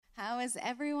is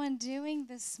everyone doing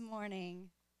this morning?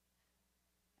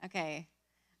 Okay.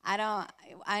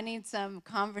 I need some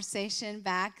conversation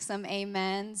back, some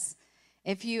amens.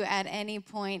 If you at any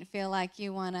point feel like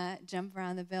you want to jump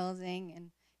around the building and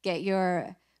get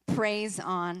your praise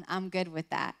on, I'm good with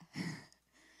that.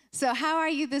 So how are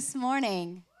you this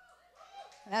morning?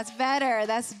 That's better.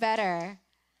 That's better.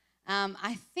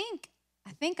 I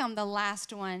think I'm the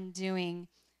last one doing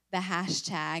the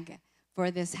hashtag for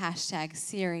this hashtag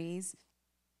series.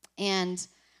 And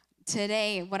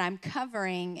today, what I'm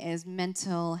covering is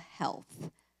mental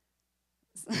health.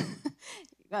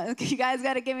 You guys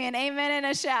got to give me an amen and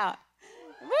a shout.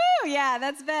 Woo, yeah,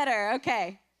 that's better.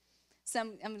 Okay. So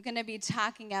I'm going to be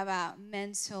talking about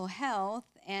mental health.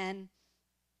 And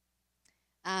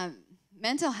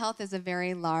mental health is a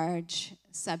very large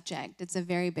subject. It's a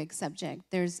very big subject.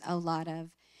 There's a lot of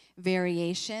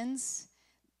variations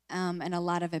and a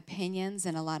lot of opinions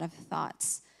and a lot of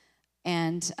thoughts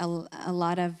and a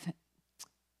lot of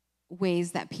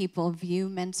ways that people view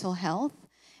mental health.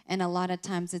 And a lot of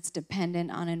times it's dependent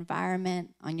on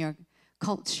environment, on your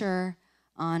culture,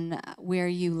 on where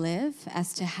you live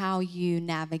as to how you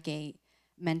navigate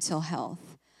mental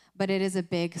health. But it is a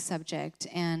big subject,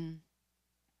 and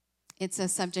it's a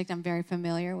subject I'm very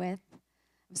familiar with.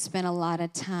 I've spent a lot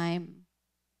of time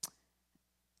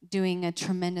doing a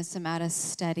tremendous amount of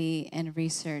study and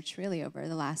research really over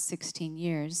the last 16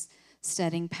 years,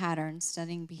 studying patterns,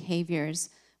 studying behaviors,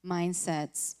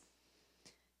 mindsets,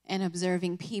 and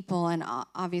observing people, and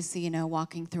obviously,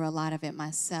 walking through a lot of it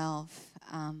myself.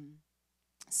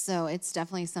 So it's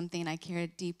definitely something I care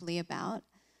deeply about.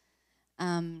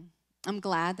 I'm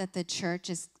glad that the church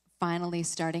is finally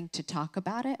starting to talk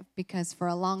about it, because for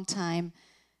a long time,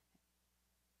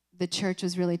 the church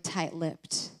was really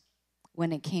tight-lipped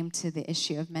when it came to the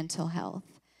issue of mental health.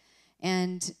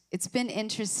 And it's been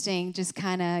interesting just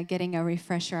kind of getting a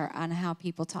refresher on how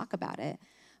people talk about it,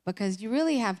 because you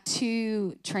really have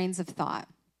two trains of thought,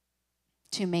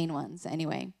 two main ones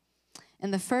anyway.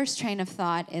 And the first train of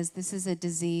thought is this is a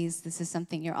disease, this is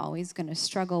something you're always going to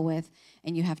struggle with,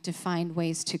 and you have to find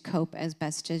ways to cope as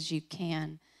best as you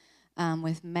can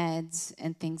with meds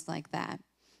and things like that.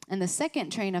 And the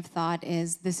second train of thought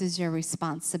is this is your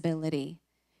responsibility.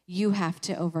 You have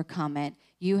to overcome it.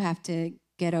 You have to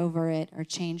get over it or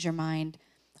change your mind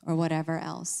or whatever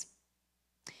else.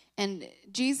 And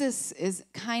Jesus is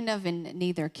kind of in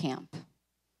neither camp,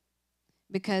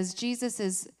 because Jesus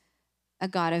is a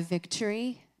God of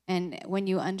victory. And when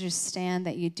you understand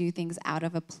that you do things out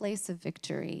of a place of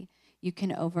victory, you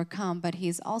can overcome. But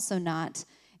he's also not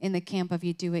in the camp of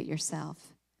you do it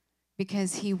yourself,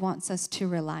 because he wants us to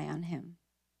rely on him.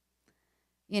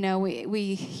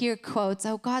 We hear quotes,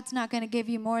 oh, God's not going to give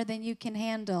you more than you can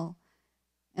handle.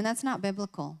 And that's not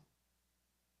biblical.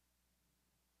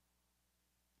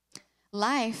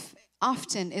 Life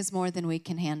often is more than we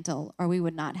can handle, or we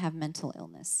would not have mental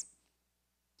illness.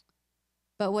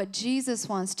 But what Jesus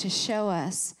wants to show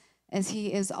us is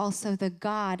he is also the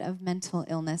God of mental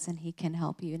illness, and he can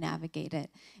help you navigate it.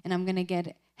 And I'm going to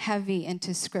get heavy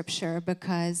into scripture,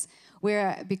 because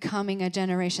we're becoming a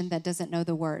generation that doesn't know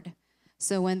the word.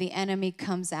 So when the enemy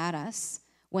comes at us,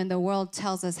 when the world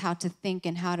tells us how to think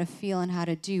and how to feel and how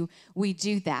to do, we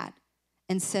do that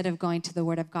instead of going to the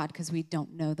word of God, because we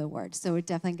don't know the word. So we're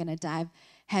definitely going to dive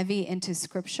heavy into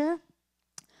scripture.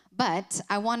 But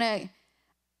I want to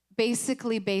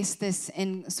basically base this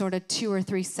in sort of 2 or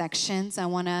 3 sections. I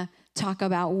want to talk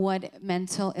about what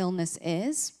mental illness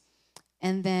is,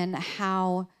 and then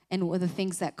how and what the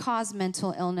things that cause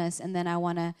mental illness. And then I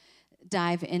want to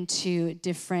dive into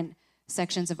different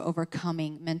sections of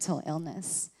overcoming mental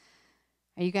illness.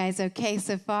 Are you guys okay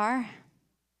so far?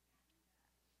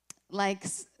 Like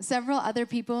several other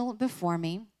people before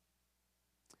me,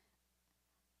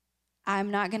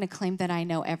 I'm not going to claim that I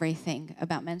know everything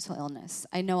about mental illness.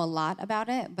 I know a lot about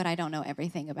it, but I don't know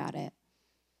everything about it.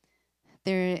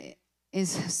 There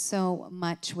is so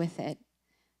much with it.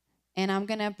 And I'm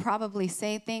going to probably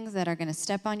say things that are going to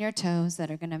step on your toes, that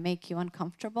are going to make you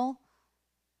uncomfortable.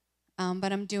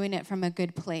 But I'm doing it from a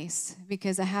good place,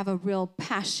 because I have a real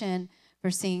passion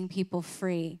for seeing people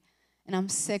free. And I'm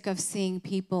sick of seeing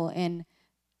people in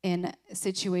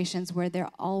situations where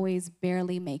they're always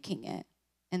barely making it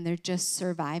and they're just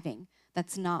surviving.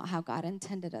 That's not how God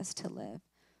intended us to live.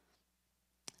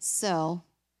 So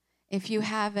if you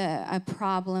have a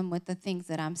problem with the things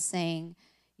that I'm saying,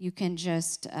 you can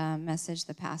just message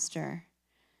the pastor.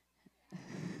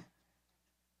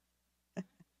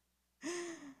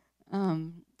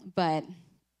 But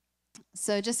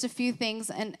so just a few things,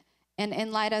 and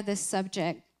in light of this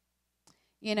subject,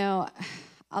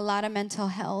 a lot of mental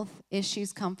health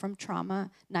issues come from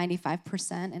trauma,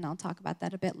 95%, and I'll talk about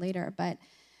that a bit later. But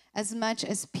as much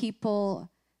as people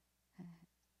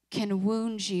can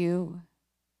wound you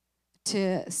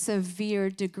to severe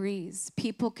degrees,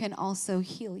 people can also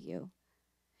heal you.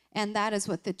 And that is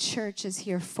what the church is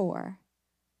here for.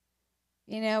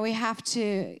 You know, we have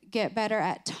to get better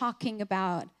at talking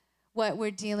about what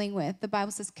we're dealing with. The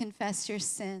Bible says, confess your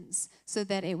sins so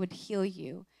that it would heal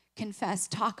you. Confess,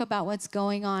 talk about what's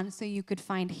going on so you could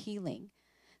find healing.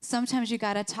 Sometimes you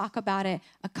got to talk about it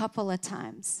a couple of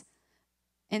times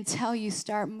until you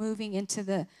start moving into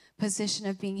the position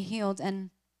of being healed. And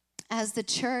as the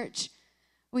church,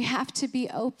 we have to be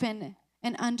open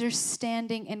and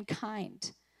understanding and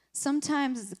kind.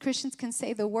 Sometimes Christians can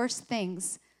say the worst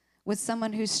things with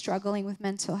someone who's struggling with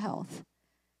mental health.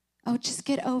 Oh, just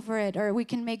get over it. Or we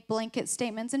can make blanket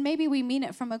statements, and maybe we mean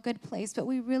it from a good place, but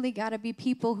we really got to be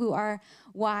people who are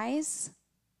wise,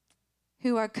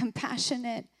 who are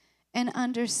compassionate and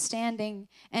understanding.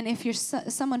 And if you're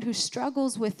someone who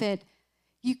struggles with it,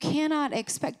 you cannot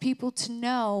expect people to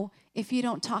know if you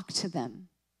don't talk to them.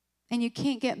 And you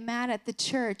can't get mad at the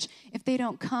church if they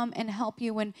don't come and help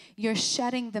you when you're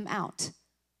shutting them out.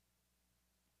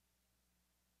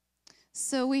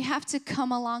 So we have to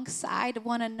come alongside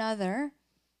one another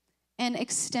and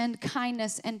extend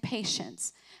kindness and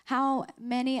patience. How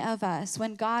many of us,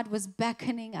 when God was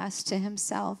beckoning us to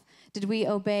himself, did we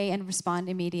obey and respond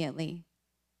immediately?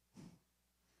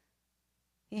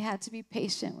 He had to be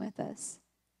patient with us.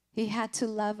 He had to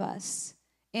love us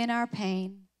in our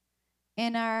pain,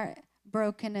 in our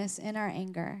brokenness, in our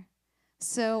anger.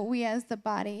 So we as the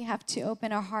body have to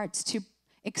open our hearts to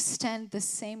extend the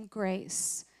same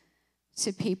grace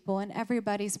to people, and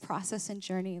everybody's process and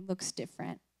journey looks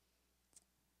different.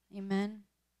 Amen?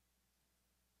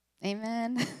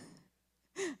 Amen?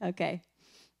 Okay.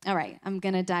 All right, I'm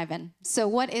going to dive in. So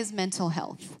what is mental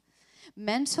health?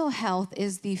 Mental health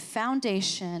is the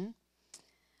foundation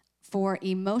for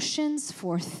emotions,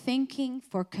 for thinking,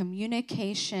 for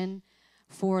communication,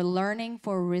 for learning,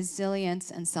 for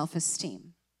resilience, and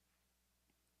self-esteem.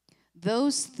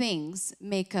 Those things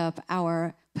make up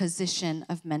our position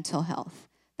of mental health.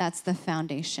 That's the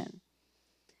foundation.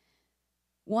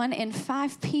 1 in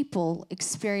 5 people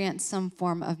experience some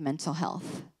form of mental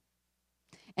health.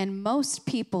 And most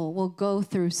people will go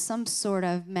through some sort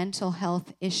of mental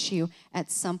health issue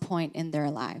at some point in their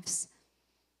lives.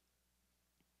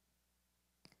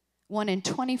 1 in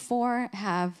 24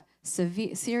 have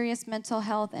serious mental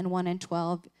health, and 1 in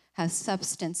 12 has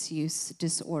substance use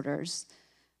disorders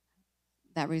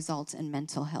that result in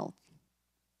mental health.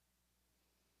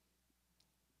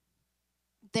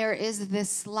 There is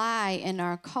this lie in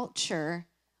our culture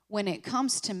when it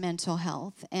comes to mental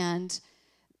health, and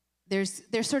there's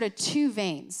sort of 2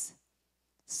 veins.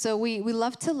 So we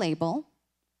love to label.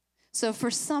 So for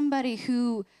somebody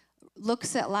who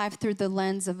looks at life through the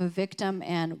lens of a victim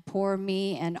and poor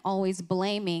me and always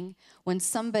blaming, when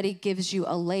somebody gives you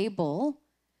a label,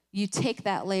 you take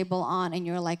that label on and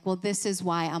you're like, well, this is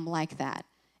why I'm like that.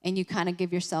 And you kind of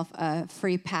give yourself a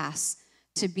free pass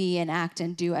to be and act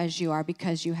and do as you are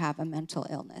because you have a mental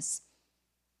illness.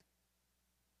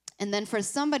 And then for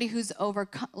somebody who's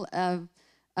someone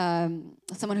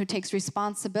who takes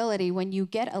responsibility, when you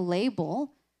get a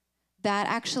label, that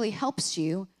actually helps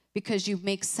you because you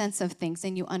make sense of things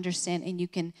and you understand and you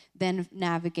can then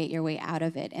navigate your way out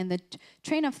of it. And the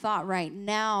train of thought right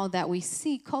now that we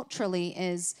see culturally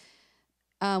is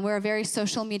we're a very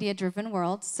social media driven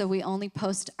world, so we only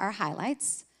post our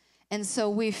highlights. And so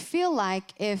we feel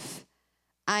like if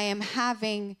I am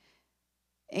having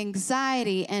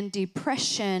anxiety and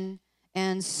depression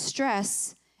and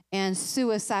stress and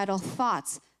suicidal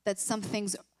thoughts, that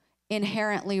something's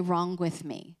inherently wrong with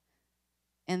me.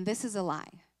 And this is a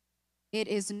lie. It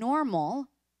is normal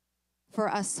for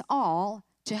us all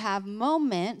to have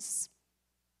moments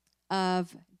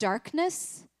of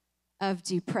darkness, of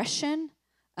depression,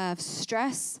 of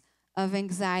stress, of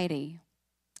anxiety.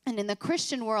 And in the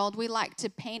Christian world, we like to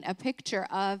paint a picture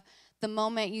of the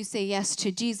moment you say yes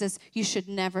to Jesus, you should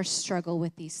never struggle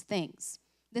with these things.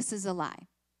 This is a lie.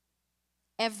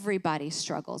 Everybody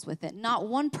struggles with it. Not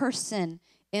one person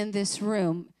in this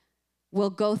room will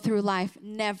go through life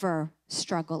never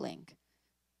struggling.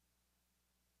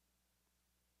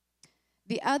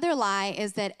 The other lie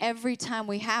is that every time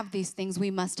we have these things,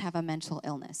 we must have a mental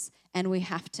illness, and we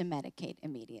have to medicate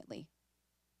immediately.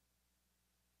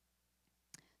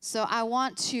 So I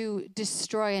want to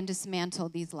destroy and dismantle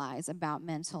these lies about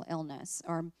mental illness,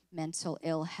 or mental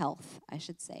ill health, I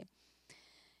should say.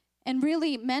 And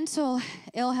really, mental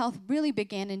ill health really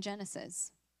began in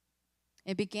Genesis.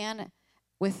 It began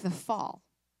with the fall.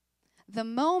 The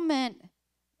moment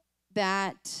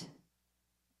that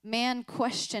man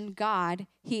questioned God,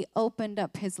 he opened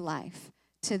up his life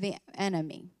to the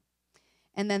enemy.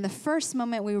 And then the first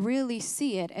moment we really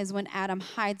see it is when Adam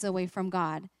hides away from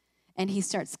God and he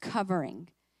starts covering.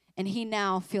 And he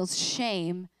now feels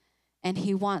shame and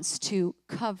he wants to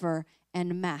cover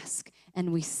and mask.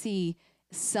 And we see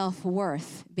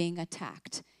self-worth being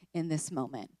attacked in this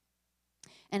moment.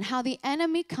 And how the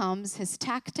enemy comes, his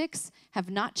tactics have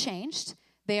not changed.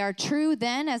 They are true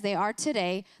then as they are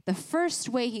today. The first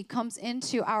way he comes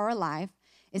into our life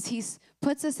is he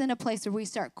puts us in a place where we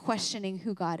start questioning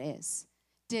who God is.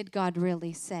 Did God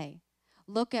really say?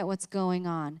 Look at what's going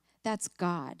on. That's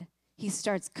God. He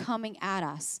starts coming at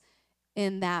us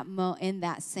in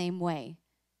that same way.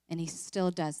 And he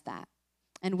still does that.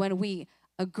 And when we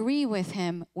agree with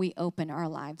him, we open our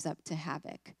lives up to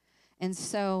havoc. And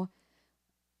so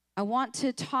I want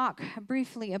to talk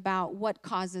briefly about what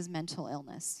causes mental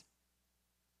illness.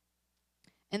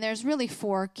 And there's really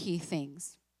 4 key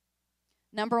things.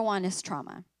 Number 1 is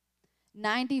trauma.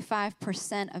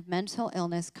 95% of mental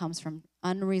illness comes from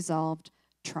unresolved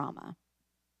trauma.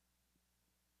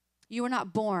 You were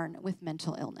not born with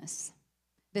mental illness.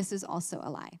 This is also a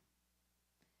lie.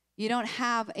 You don't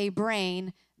have a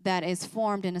brain that is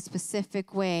formed in a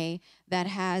specific way that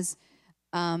has,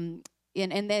 and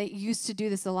they used to do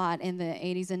this a lot in the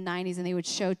 80s and 90s, and they would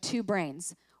show 2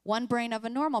 brains. One brain of a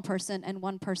normal person and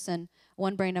one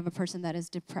brain of a person that is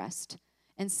depressed.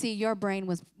 And see, your brain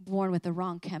was born with the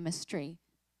wrong chemistry.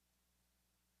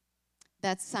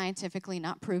 That's scientifically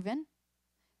not proven.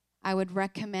 I would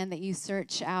recommend that you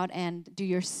search out and do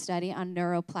your study on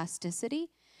neuroplasticity,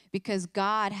 because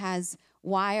God has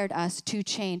wired us to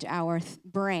change our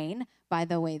brain by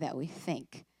the way that we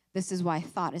think. This is why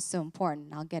thought is so important,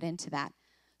 and I'll get into that.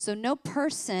 So no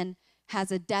person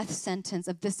has a death sentence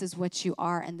of this is what you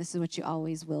are and this is what you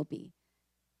always will be.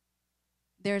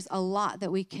 There's a lot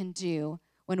that we can do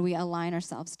when we align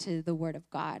ourselves to the Word of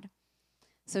God.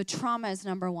 So trauma is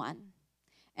number 1.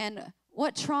 And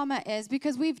what trauma is,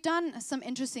 because we've done some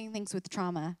interesting things with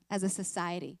trauma as a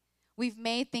society. We've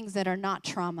made things that are not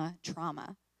trauma.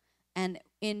 And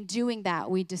in doing that,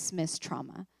 we dismiss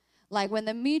trauma. Like when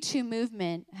the Me Too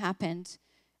movement happened,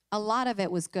 a lot of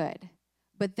it was good.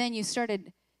 But then you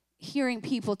started hearing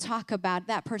people talk about,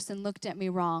 that person looked at me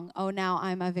wrong. Oh, now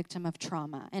I'm a victim of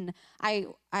trauma. And I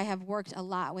have worked a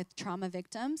lot with trauma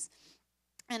victims.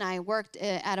 And I worked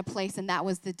at a place, and that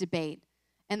was the debate.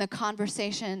 And the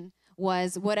conversation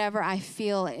was, whatever I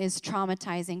feel is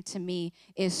traumatizing to me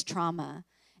is trauma.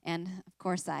 And, of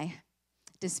course, I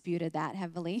disputed that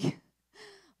heavily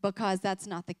because that's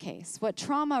not the case. What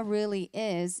trauma really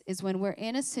is when we're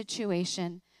in a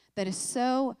situation that is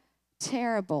so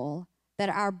terrible that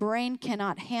our brain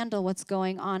cannot handle what's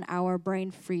going on, our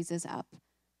brain freezes up.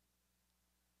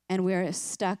 And we're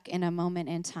stuck in a moment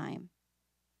in time.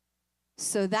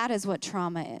 So that is what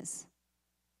trauma is.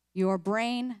 Your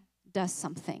brain does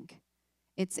something.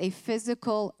 It's a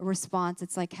physical response.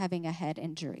 It's like having a head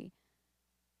injury.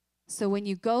 So when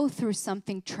you go through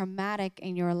something traumatic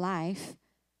in your life,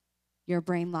 your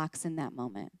brain locks in that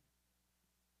moment.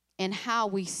 And how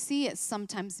we see it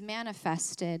sometimes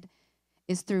manifested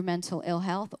is through mental ill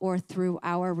health or through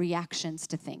our reactions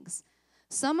to things.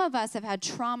 Some of us have had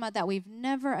trauma that we've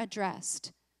never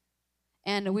addressed,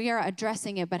 and we are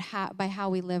addressing it by how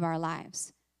we live our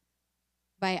lives,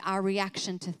 by our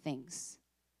reaction to things,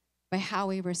 by how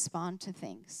we respond to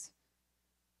things.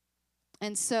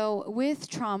 And so with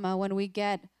trauma, when we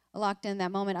get locked in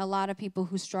that moment, a lot of people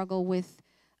who struggle with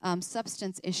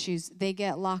substance issues, they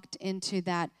get locked into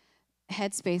that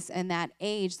headspace and that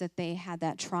age that they had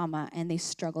that trauma, and they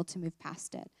struggle to move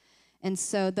past it. And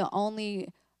so not the only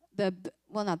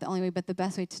way, but the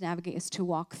best way to navigate is to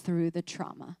walk through the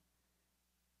trauma,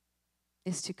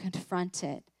 is to confront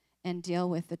it and deal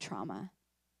with the trauma.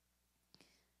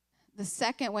 The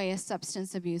second way is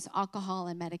substance abuse, alcohol,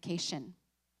 and medication.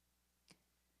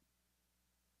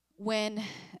 When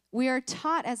we are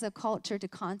taught as a culture to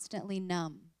constantly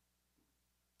numb,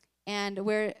 and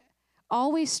we're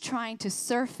always trying to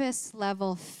surface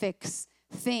level fix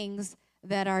things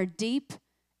that are deep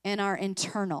and are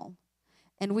internal.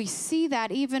 And we see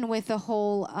that even with the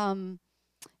whole,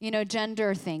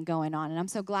 gender thing going on. And I'm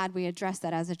so glad we addressed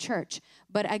that as a church.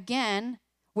 But again,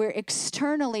 we're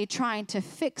externally trying to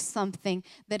fix something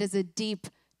that is a deep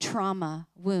trauma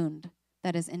wound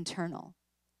that is internal.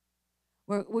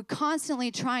 We're constantly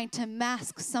trying to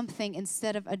mask something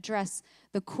instead of address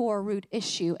the core root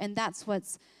issue. And that's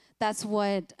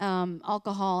what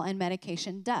alcohol and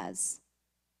medication does.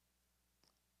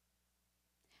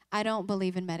 I don't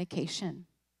believe in medication.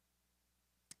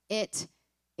 it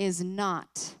is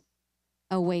not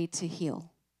a way to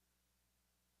heal.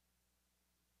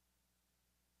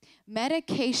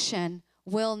 Medication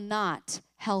will not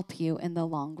help you in the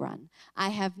long run. I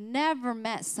have never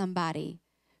met somebody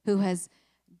who has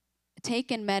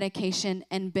taken medication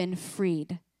and been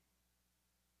freed.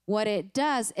 What it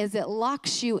does is it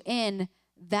locks you in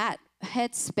that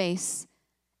headspace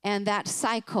and that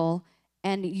cycle,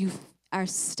 and you are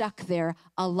stuck there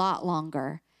a lot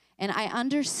longer. And I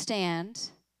understand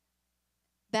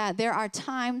that there are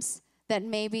times that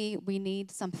maybe we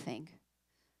need something.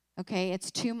 Okay,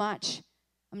 it's too much.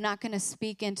 I'm not going to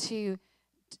speak into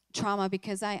trauma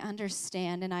because I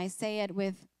understand, and I say it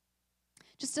with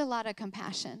just a lot of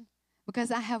compassion because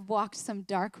I have walked some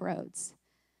dark roads.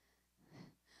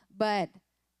 But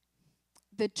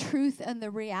the truth and the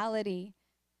reality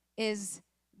is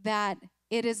that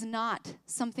it is not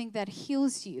something that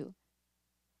heals you.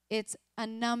 It's a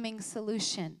numbing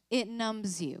solution. It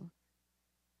numbs you.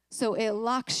 So it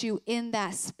locks you in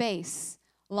that space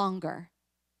longer.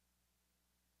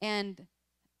 And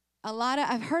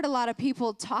I've heard a lot of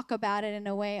people talk about it in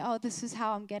a way, oh, this is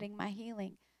how I'm getting my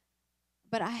healing.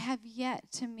 But I have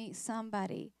yet to meet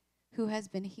somebody who has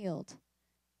been healed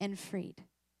and freed.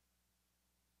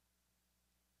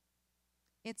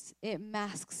 It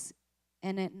masks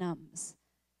and it numbs,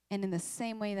 and in the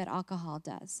same way that alcohol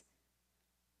does.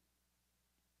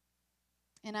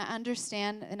 And I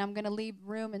understand, and I'm going to leave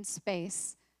room and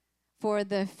space for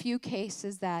the few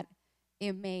cases that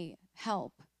it may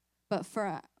help, but for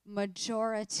a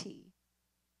majority,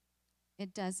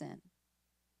 it doesn't.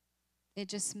 It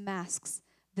just masks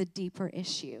the deeper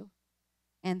issue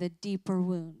and the deeper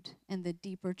wound and the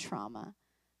deeper trauma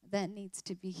that needs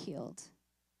to be healed.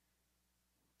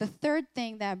 The third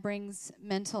thing that brings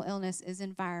mental illness is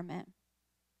environment.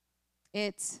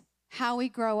 It's how we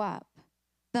grow up,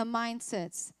 the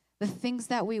mindsets, the things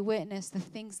that we witness, the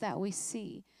things that we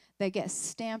see that get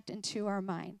stamped into our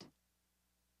mind.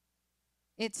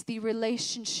 It's the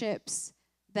relationships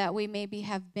that we maybe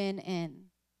have been in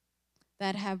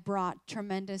that have brought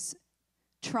tremendous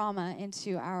trauma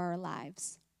into our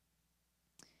lives.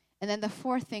 And then the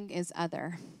fourth thing is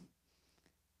other.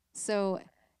 So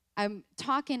I'm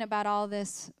talking about all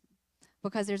this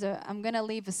because I'm going to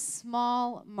leave a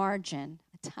small margin,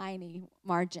 a tiny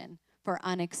margin for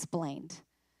unexplained,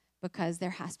 because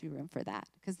there has to be room for that.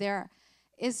 Because there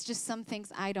is just some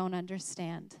things I don't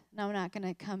understand. And I'm not going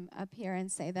to come up here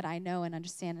and say that I know and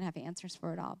understand and have answers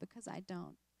for it all, because I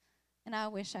don't. And I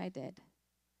wish I did.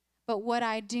 But what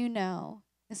I do know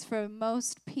is for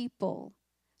most people,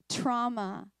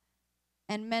 trauma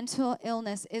and mental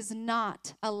illness is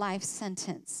not a life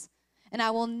sentence. And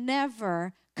I will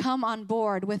never come on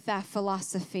board with that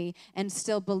philosophy and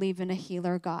still believe in a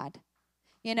healer God.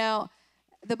 You know,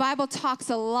 the Bible talks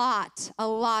a lot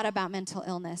about mental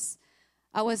illness.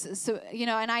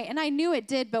 And I knew it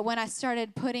did, but when I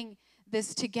started putting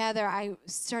this together, I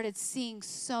started seeing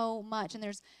so much. And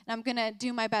I'm going to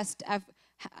do my best.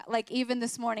 Even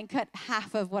this morning, cut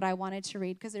half of what I wanted to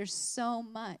read, because there's so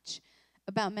much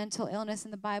about mental illness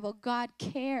in the Bible. God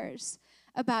cares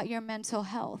about your mental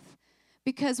health,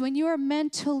 because when you are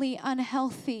mentally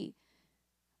unhealthy,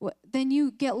 then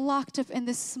you get locked up in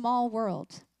this small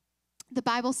world. The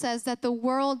Bible says that the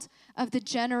world of the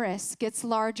generous gets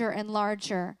larger and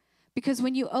larger, because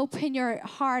when you open your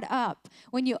heart up,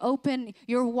 when you open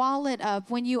your wallet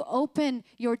up, when you open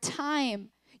your time,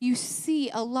 you see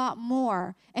a lot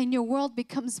more and your world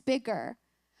becomes bigger.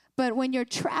 But when you're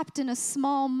trapped in a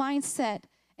small mindset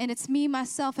and it's me,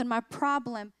 myself, and my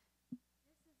problem, this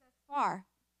is as far.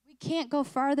 We can't go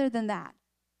farther than that.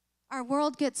 Our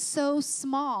world gets so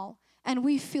small and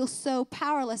we feel so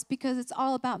powerless because it's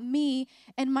all about me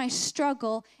and my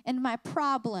struggle and my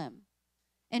problem.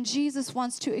 And Jesus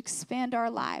wants to expand our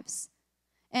lives.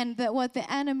 And that what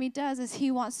the enemy does is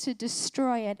he wants to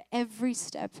destroy it every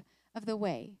step of the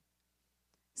way.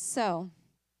 So,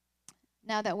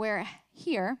 now that we're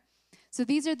here, so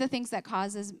these are the things that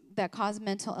cause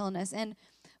mental illness. And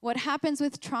what happens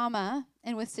with trauma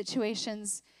and with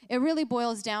situations, it really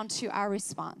boils down to our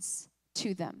response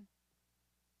to them.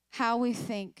 How we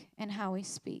think and how we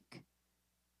speak.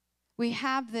 We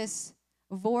have this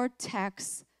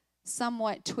vortex,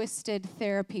 somewhat twisted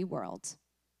therapy world.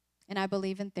 And I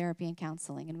believe in therapy and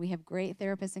counseling. And we have great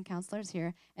therapists and counselors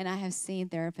here. And I have seen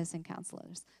therapists and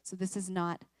counselors. So this is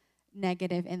not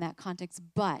negative in that context.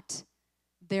 But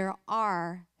there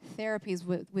are therapies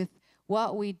with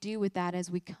what we do with that as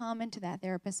we come into that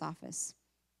therapist's office.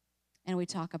 And we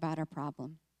talk about our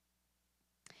problem.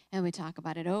 And we talk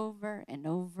about it over and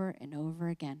over and over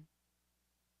again.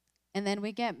 And then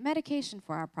we get medication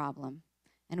for our problem.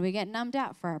 and we get numbed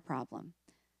out for our problem.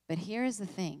 But here's the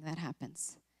thing that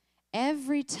happens.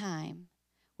 Every time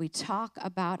we talk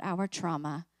about our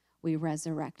trauma, we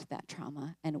resurrect that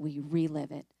trauma and we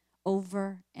relive it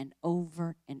over and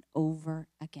over and over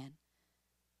again.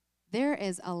 There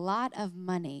is a lot of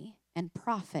money and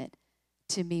profit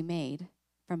to be made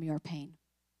from your pain.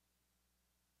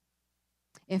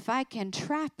 If I can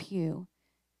trap you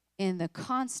in the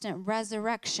constant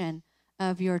resurrection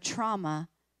of your trauma,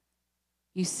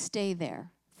 you stay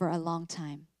there for a long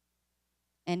time.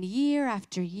 And year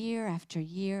after year after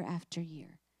year after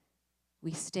year,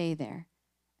 we stay there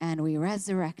and we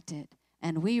resurrect it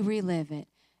and we relive it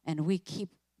and we keep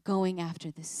going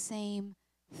after the same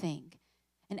thing.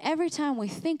 And every time we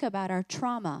think about our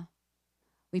trauma,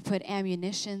 we put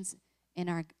ammunitions in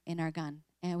our gun,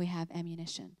 and we have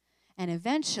ammunition. And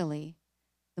eventually,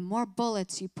 the more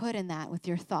bullets you put in that with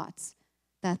your thoughts,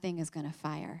 that thing is going to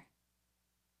fire.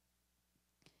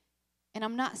 And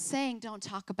I'm not saying don't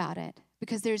talk about it,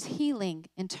 because there's healing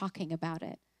in talking about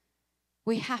it.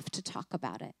 We have to talk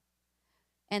about it.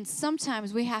 And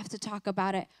sometimes we have to talk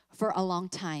about it for a long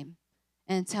time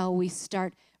until we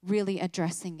start really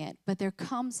addressing it. But there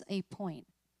comes a point,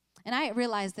 and I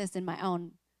realized this in my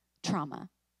own trauma,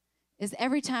 is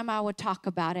every time I would talk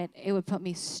about it, it would put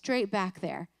me straight back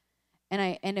there.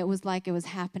 And it was like it was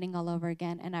happening all over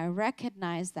again. And I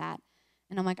recognized that.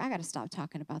 And I'm like, I got to stop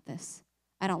talking about this.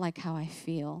 I don't like how I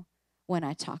feel when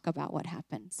I talk about what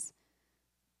happens.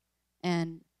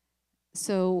 And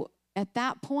so at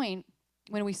that point,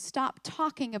 when we stop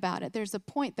talking about it, there's a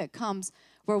point that comes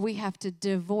where we have to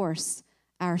divorce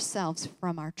ourselves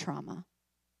from our trauma.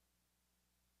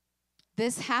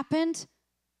 This happened,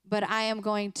 but I am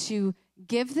going to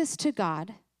give this to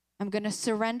God. I'm going to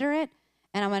surrender it,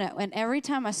 and every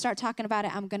time I start talking about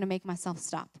it, I'm going to make myself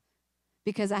stop,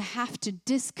 because I have to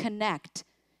disconnect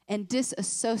and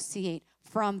disassociate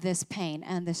from this pain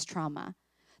and this trauma.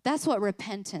 That's what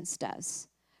repentance does.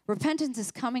 Repentance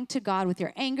is coming to God with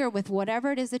your anger, with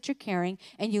whatever it is that you're carrying,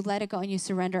 and you let it go and you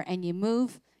surrender and you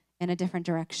move in a different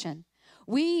direction.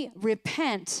 We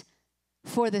repent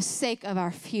for the sake of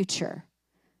our future,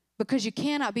 because you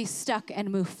cannot be stuck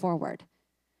and move forward.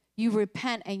 You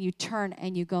repent and you turn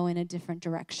and you go in a different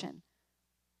direction.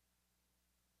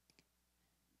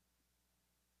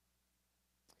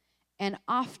 And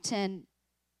often,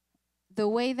 the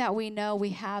way that we know we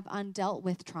have undealt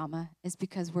with trauma is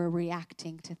because we're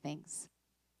reacting to things.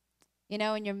 You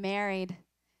know, when you're married,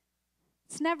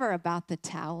 it's never about the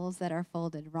towels that are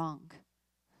folded wrong.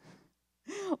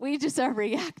 We just are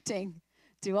reacting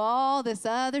to all this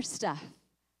other stuff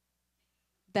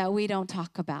that we don't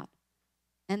talk about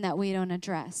and that we don't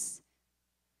address.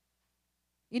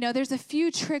 You know, there's a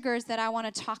few triggers that I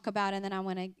want to talk about, and then I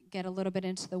want to get a little bit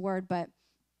into the word, but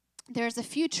there's a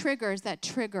few triggers that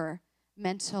trigger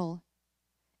mental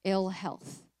ill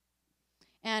health.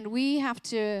 And we have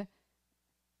to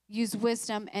use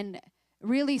wisdom and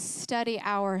really study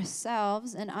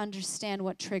ourselves and understand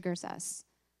what triggers us,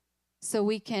 so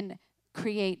we can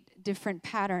create different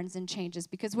patterns and changes,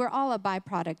 because we're all a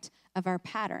byproduct of our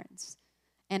patterns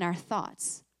and our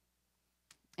thoughts.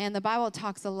 And the Bible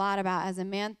talks a lot about, as a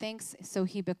man thinks, so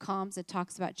he becomes. It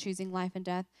talks about choosing life and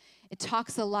death. It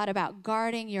talks a lot about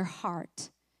guarding your heart,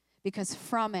 because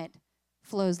from it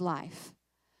flows life.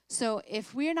 So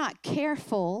if we're not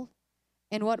careful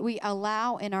in what we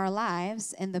allow in our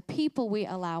lives and the people we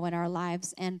allow in our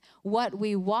lives and what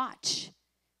we watch,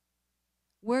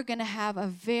 we're going to have a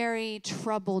very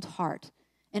troubled heart.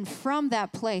 And from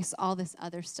that place, all this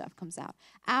other stuff comes out.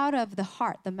 Out of the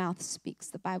heart, the mouth speaks,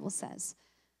 the Bible says.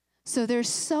 So there's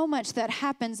so much that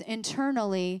happens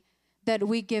internally that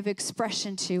we give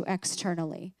expression to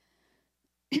externally.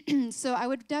 So I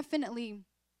would definitely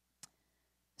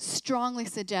strongly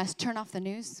suggest turn off the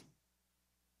news.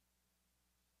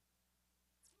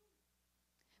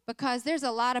 Because there's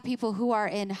a lot of people who are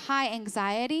in high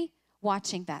anxiety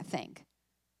watching that thing.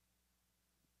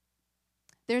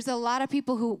 There's a lot of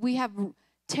people who, we have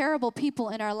terrible people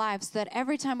in our lives that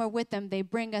every time we're with them, they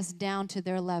bring us down to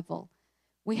their level.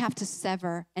 We have to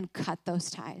sever and cut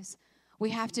those ties.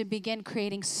 We have to begin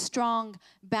creating strong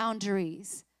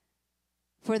boundaries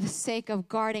for the sake of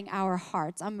guarding our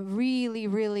hearts. I'm really,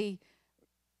 really,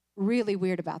 really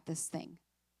weird about this thing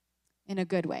in a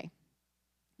good way.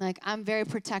 Like, I'm very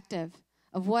protective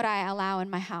of what I allow in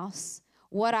my house,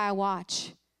 what I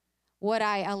watch, what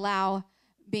I allow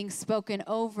being spoken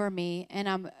over me, and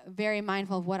I'm very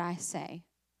mindful of what I say.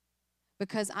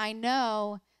 Because I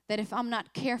know that if I'm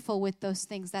not careful with those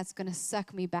things, that's going to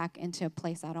suck me back into a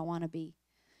place I don't want to be.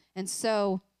 And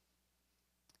so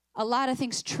a lot of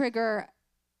things trigger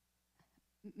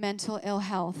mental ill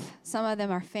health. Some of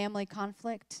them are family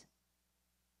conflict,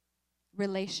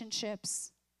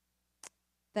 relationships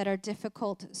that are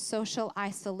difficult, social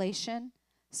isolation,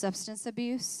 substance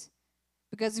abuse.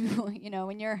 Because,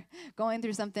 when you're going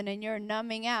through something and you're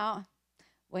numbing out,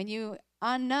 when you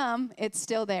unnumb, it's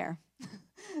still there.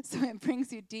 So it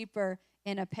brings you deeper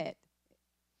in a pit.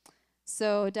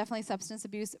 So definitely substance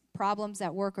abuse, problems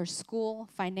at work or school,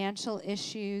 financial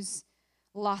issues,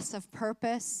 loss of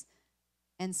purpose,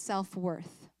 and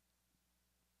self-worth.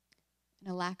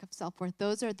 And a lack of self-worth.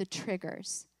 Those are the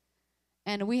triggers.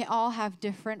 And we all have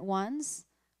different ones.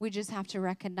 We just have to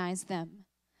recognize them.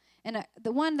 And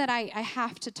the one that I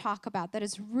have to talk about that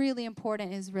is really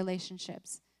important is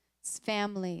relationships. It's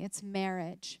family. It's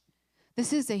marriage.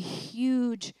 This is a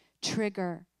huge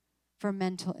trigger for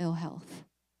mental ill health.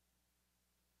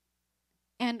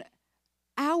 And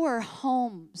our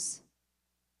homes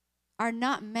are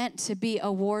not meant to be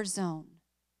a war zone.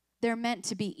 They're meant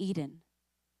to be Eden.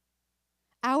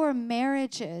 Our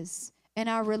marriages and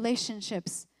our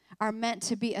relationships are meant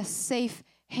to be a safe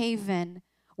haven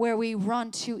where we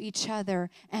run to each other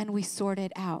and we sort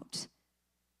it out.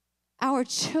 Our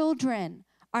children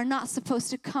are not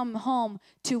supposed to come home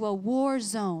to a war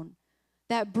zone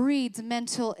that breeds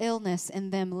mental illness in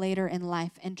them later in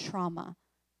life and trauma.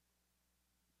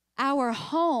 Our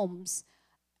homes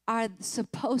are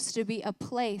supposed to be a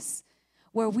place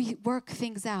where we work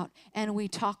things out and we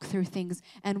talk through things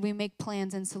and we make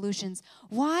plans and solutions.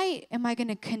 Why am I going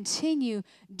to continue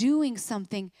doing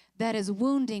something that is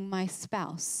wounding my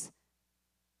spouse?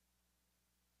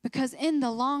 Because in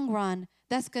the long run,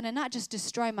 that's going to not just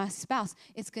destroy my spouse,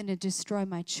 it's going to destroy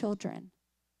my children.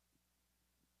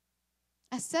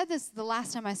 I said this the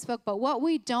last time I spoke, but what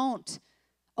we don't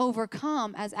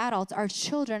overcome as adults, our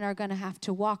children are going to have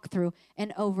to walk through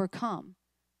and overcome.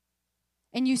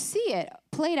 And you see it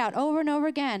played out over and over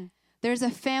again. There's a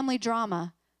family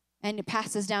drama, and it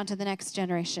passes down to the next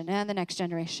generation and the next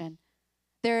generation.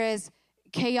 There is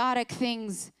chaotic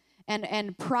things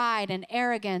and pride and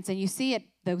arrogance, and you see it.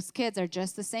 Those kids are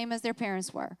just the same as their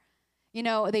parents were.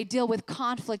 They deal with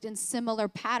conflict in similar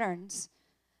patterns.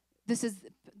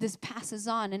 This passes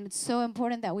on, and it's so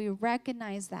important that we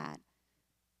recognize that.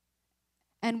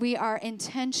 And we are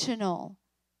intentional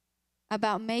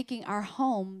about making our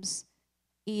homes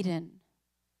Eden,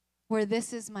 where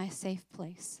this is my safe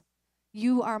place.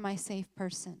 You are my safe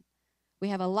person. We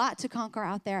have a lot to conquer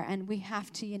out there, and we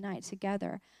have to unite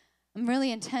together. I'm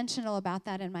really intentional about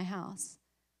that in my house.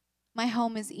 My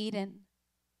home is Eden.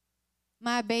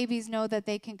 My babies know that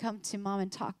they can come to mom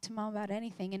and talk to mom about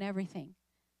anything and everything.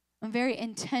 I'm very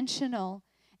intentional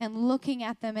in looking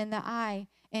at them in the eye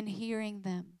and hearing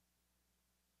them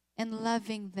and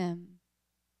loving them.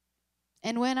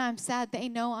 And when I'm sad, they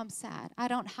know I'm sad. I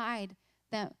don't hide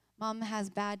that mom has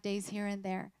bad days here and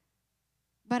there.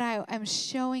 But I'm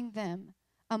showing them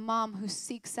a mom who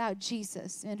seeks out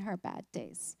Jesus in her bad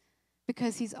days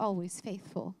because he's always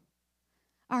faithful.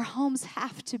 Our homes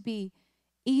have to be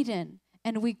Eden,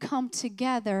 and we come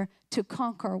together to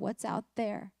conquer what's out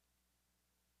there.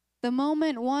 The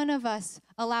moment one of us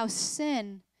allows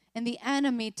sin and the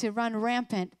enemy to run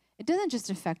rampant, it doesn't just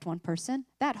affect one person.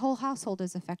 That whole household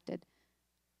is affected.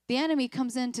 The enemy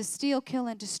comes in to steal, kill,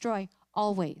 and destroy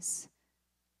always.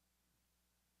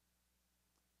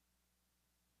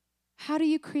 How do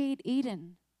you create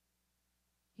Eden?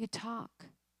 You talk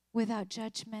without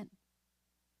judgment.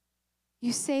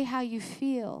 You say how you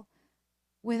feel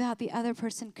without the other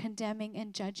person condemning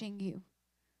and judging you.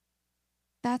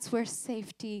 That's where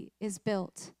safety is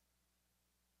built.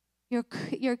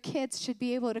 Your kids should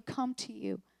be able to come to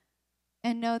you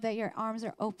and know that your arms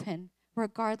are open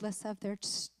regardless of their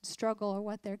struggle or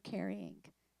what they're carrying.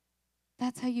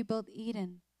 That's how you build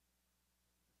Eden.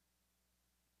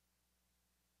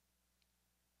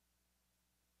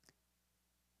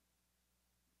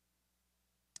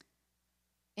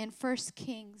 In 1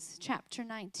 Kings chapter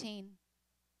 19,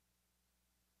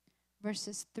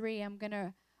 verses 3, I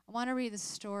want to read the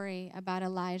story about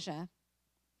Elijah.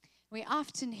 We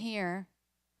often hear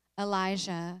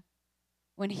Elijah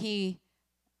when he,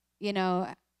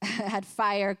 had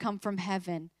fire come from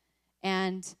heaven.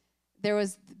 And there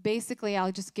was basically,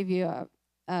 I'll just give you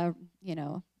a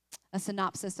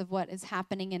synopsis of what is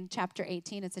happening in chapter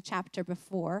 18. It's a chapter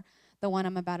before the one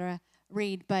I'm about to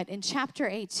read. But in chapter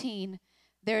 18,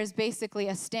 there's basically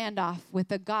a standoff with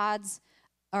the gods,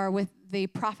 or with the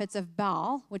prophets of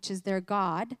Baal, which is their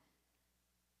god,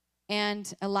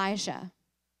 and Elijah.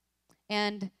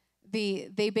 And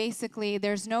they basically,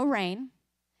 there's no rain.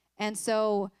 And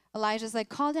so Elijah's like,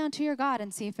 call down to your God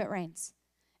and see if it rains.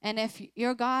 And if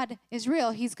your God is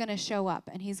real, he's going to show up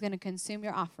and he's going to consume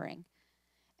your offering.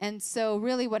 And so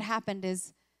really what happened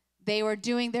is they were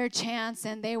doing their chants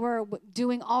and they were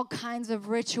doing all kinds of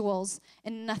rituals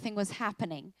and nothing was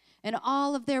happening. And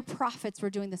all of their prophets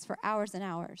were doing this for hours and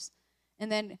hours.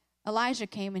 And then Elijah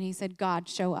came and he said, God,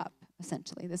 show up,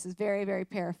 essentially. This is very, very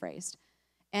paraphrased.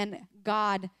 And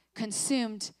God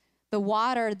consumed the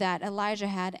water that Elijah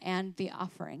had and the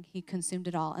offering. He consumed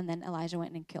it all. And then Elijah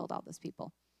went and killed all those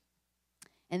people.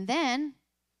 And then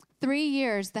 3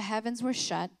 years, the heavens were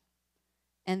shut.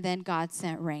 And then God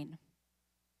sent rain.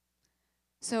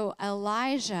 So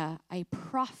Elijah, a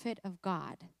prophet of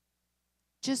God,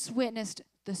 just witnessed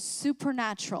the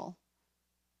supernatural.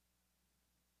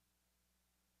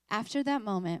 After that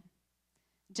moment,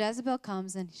 Jezebel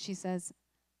comes and she says,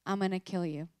 I'm going to kill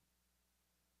you.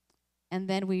 And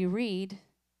then we read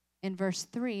in verse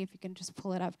 3, if you can just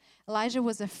pull it up, Elijah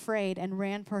was afraid and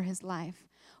ran for his life.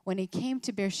 When he came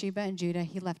to Beersheba in Judah,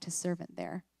 he left his servant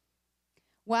there.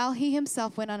 While he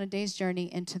himself went on a day's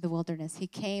journey into the wilderness, he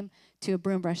came to a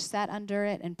broom bush, sat under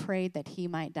it, and prayed that he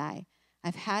might die.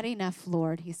 I've had enough,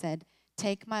 Lord, he said.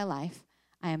 Take my life.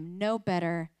 I am no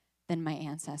better than my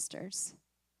ancestors.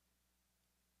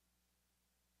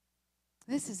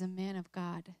 This is a man of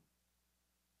God.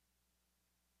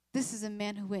 This is a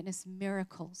man who witnessed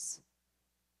miracles.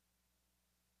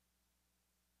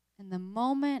 And the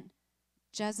moment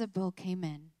Jezebel came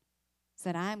in,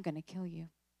 said, I'm going to kill you,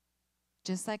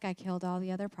 just like I killed all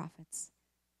the other prophets,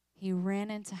 he ran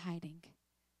into hiding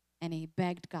and he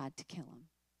begged God to kill him.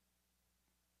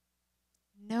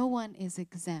 No one is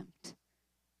exempt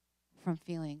from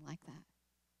feeling like that.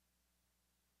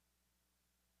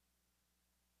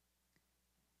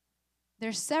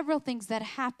 There's several things that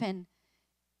happen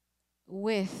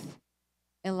with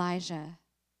Elijah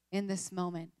in this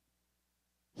moment.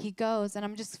 He goes, and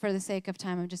I'm just, for the sake of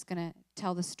time, I'm just going to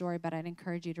tell the story, but I'd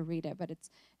encourage you to read it. But it's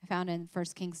found in 1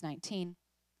 Kings 19.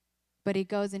 But he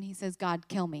goes and he says, God,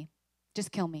 kill me.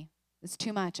 Just kill me. It's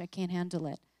too much. I can't handle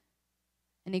it.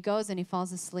 And he goes and he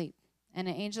falls asleep. And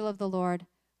an angel of the Lord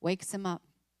wakes him up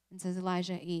and says,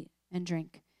 Elijah, eat and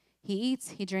drink. He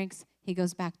eats, he drinks, he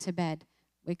goes back to bed.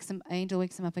 An angel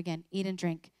wakes him up again. Eat and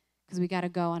drink, because we got to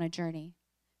go on a journey.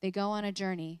 They go on a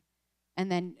journey,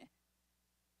 and then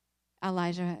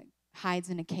Elijah hides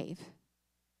in a cave.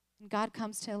 And God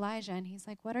comes to Elijah, and he's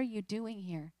like, what are you doing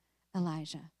here,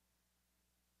 Elijah?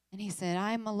 And he said,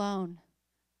 I'm alone,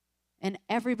 and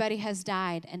everybody has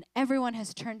died, and everyone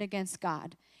has turned against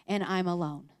God, and I'm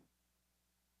alone.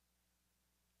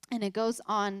 And it goes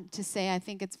on to say, I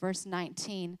think it's verse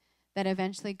 19, that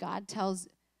eventually God tells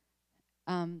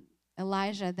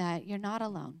Elijah that you're not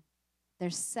alone.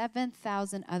 There's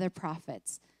 7,000 other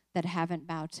prophets that haven't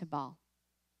bowed to Baal.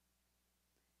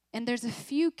 And there's a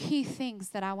few key things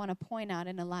that I want to point out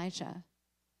in Elijah.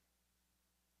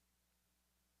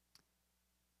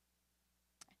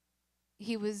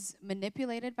 He was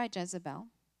manipulated by Jezebel.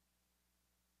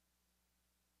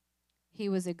 He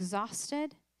was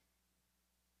exhausted.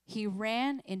 He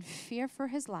ran in fear for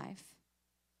his life.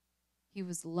 He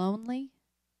was lonely.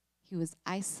 He was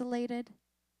isolated.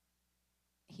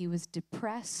 He was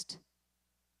depressed.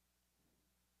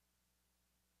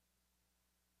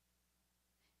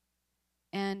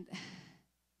 And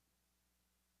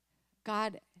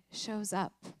God shows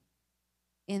up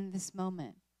in this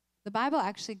moment. The Bible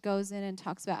actually goes in and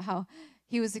talks about how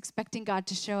he was expecting God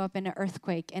to show up in an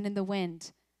earthquake and in the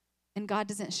wind. And God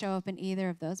doesn't show up in either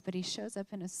of those, but he shows up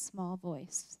in a small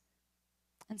voice.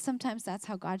 And sometimes that's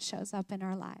how God shows up in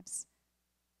our lives.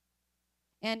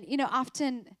 And,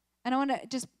 often, and I want to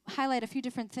just highlight a few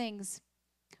different things.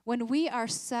 When we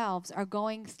ourselves are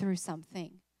going through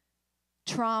something,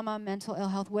 trauma, mental ill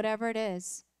health, whatever it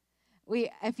is,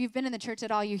 if you've been in the church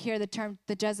at all, you hear the term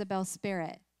the Jezebel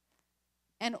spirit.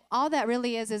 And all that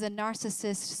really is a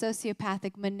narcissist,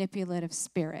 sociopathic, manipulative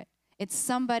spirit. It's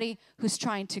somebody who's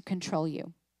trying to control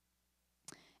you.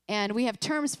 And we have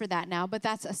terms for that now, but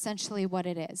that's essentially what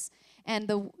it is. And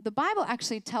the Bible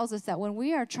actually tells us that when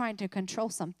we are trying to control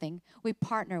something, we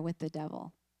partner with the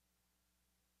devil.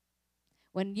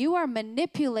 When you are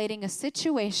manipulating a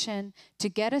situation to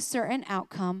get a certain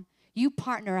outcome, you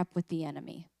partner up with the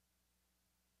enemy.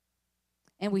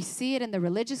 And we see it in the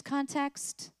religious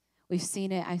context. We've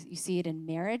seen it, you see it in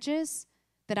marriages,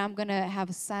 that I'm going to have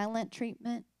a silent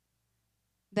treatment,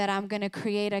 that I'm going to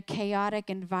create a chaotic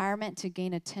environment to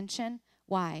gain attention.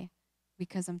 Why?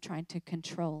 Because I'm trying to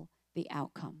control the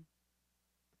outcome.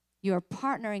 You're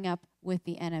partnering up with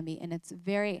the enemy, and it's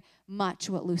very much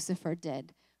what Lucifer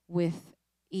did with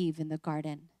Eve in the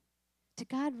garden. Did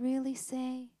God really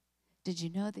say? Did you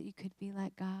know that you could be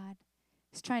like God?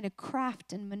 He's trying to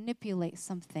craft and manipulate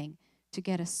something to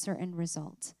get a certain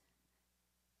result.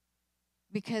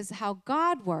 Because how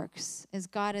God works is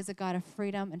God is a God of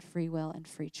freedom and free will and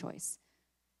free choice.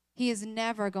 He is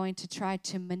never going to try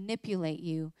to manipulate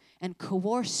you and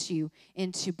coerce you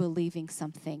into believing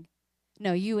something.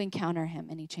 No, you encounter him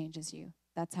and he changes you.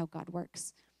 That's how God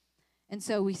works. And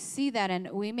so we see that,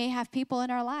 and we may have people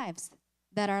in our lives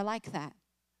that are like that.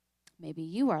 Maybe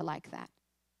you are like that.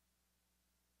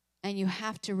 And you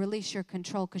have to release your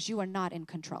control because you are not in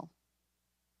control.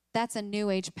 That's a new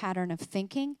age pattern of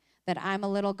thinking, that I'm a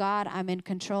little God, I'm in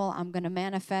control, I'm going to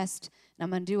manifest, and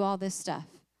I'm going to do all this stuff.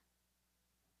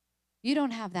 You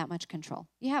don't have that much control.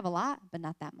 You have a lot, but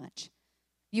not that much.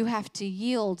 You have to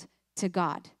yield to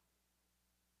God.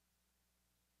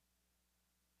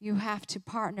 You have to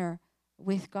partner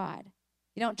with God.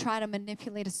 You don't try to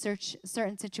manipulate a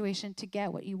certain situation to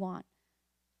get what you want.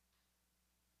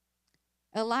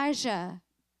 Elijah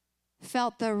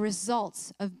felt the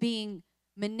results of being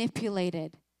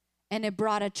manipulated, and it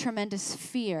brought a tremendous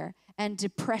fear and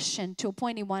depression to a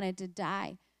point he wanted to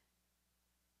die.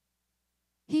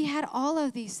 He had all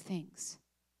of these things.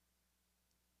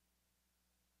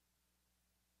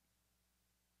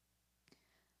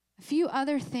 A few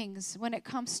other things when it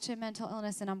comes to mental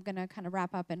illness, and I'm going to kind of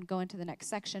wrap up and go into the next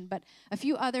section, but a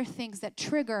few other things that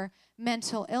trigger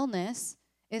mental illness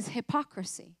is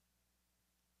hypocrisy.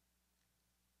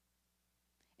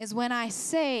 Is when I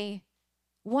say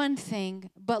one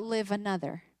thing but live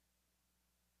another.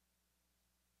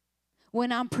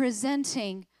 When I'm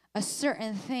presenting a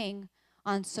certain thing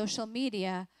on social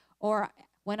media, or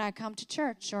when I come to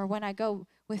church, or when I go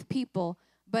with people,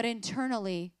 but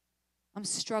internally I'm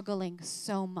struggling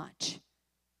so much.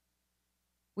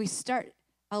 We start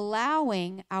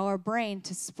allowing our brain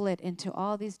to split into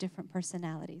all these different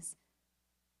personalities.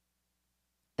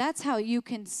 That's how you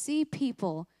can see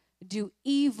people do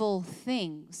evil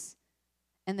things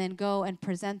and then go and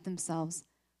present themselves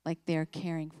like they're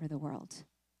caring for the world.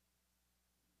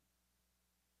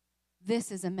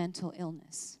 This is a mental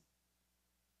illness.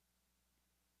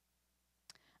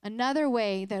 Another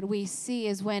way that we see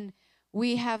is when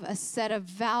we have a set of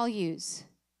values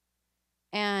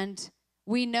and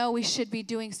we know we should be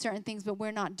doing certain things, but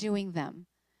we're not doing them.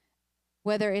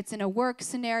 Whether it's in a work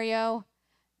scenario,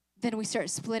 then we start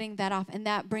splitting that off, and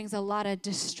that brings a lot of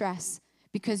distress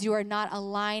because you are not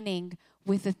aligning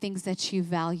with the things that you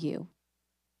value.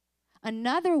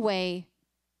 Another way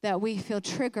that we feel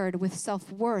triggered with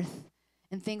self-worth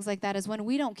and things like that is when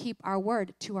we don't keep our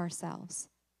word to ourselves.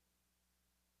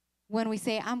 When we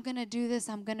say, I'm going to do this,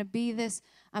 I'm going to be this,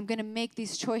 I'm going to make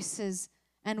these choices,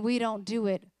 and we don't do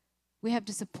it, we have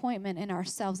disappointment in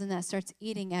ourselves, and that starts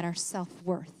eating at our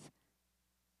self-worth.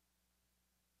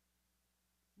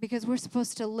 Because we're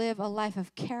supposed to live a life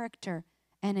of character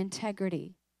and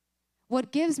integrity.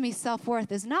 What gives me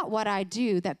self-worth is not what I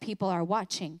do that people are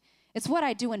watching. It's what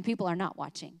I do when people are not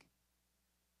watching.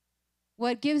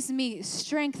 What gives me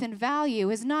strength and value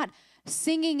is not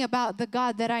singing about the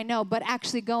God that I know, but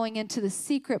actually going into the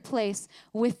secret place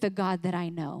with the God that I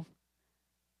know.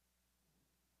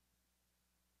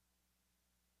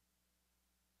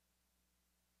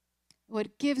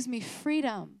 What gives me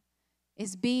freedom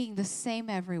is being the same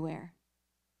everywhere.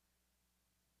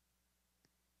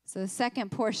 So the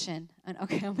second portion, and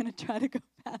okay, I'm going to try to go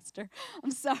faster.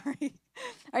 I'm sorry.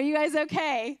 Are you guys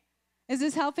okay? Is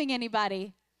this helping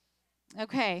anybody?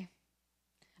 Okay.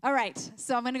 All right,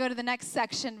 so I'm going to go to the next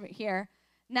section here.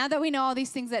 Now that we know all these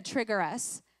things that trigger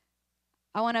us,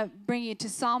 I want to bring you to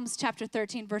Psalms chapter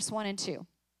 13, verse 1 and 2.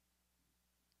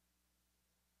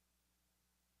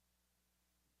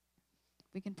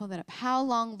 We can pull that up. How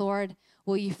long, Lord,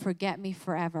 will you forget me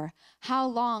forever? How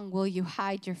long will you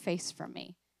hide your face from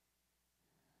me?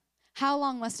 How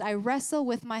long must I wrestle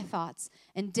with my thoughts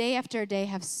and day after day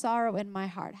have sorrow in my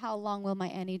heart? How long will my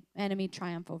enemy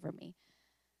triumph over me?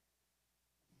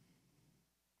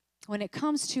 When it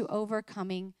comes to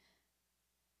overcoming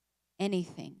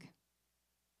anything,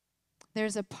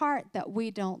 there's a part that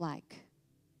we don't like,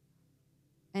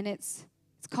 and it's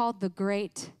called the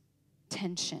great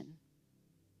tension.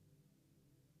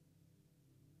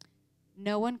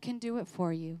 No one can do it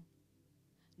for you.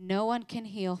 No one can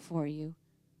heal for you.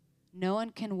 No one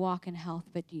can walk in health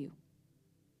but you.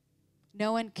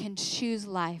 No one can choose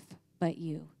life but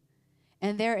you.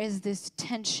 And there is this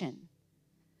tension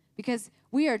because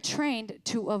we are trained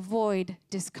to avoid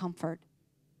discomfort.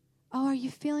 Oh, are you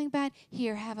feeling bad?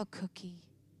 Here, have a cookie.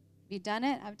 Have you done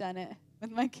it? I've done it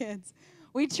with my kids.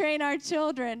 We train our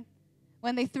children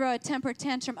when they throw a temper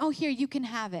tantrum. Oh, here, you can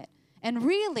have it. And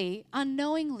really,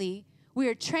 unknowingly, we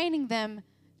are training them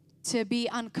to be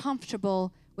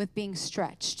uncomfortable with being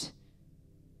stretched.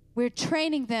 We're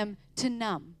training them to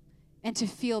numb and to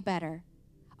feel better.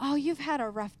 Oh, you've had a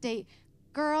rough day.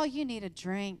 Girl, you need a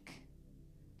drink.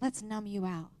 Let's numb you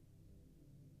out.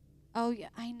 Oh,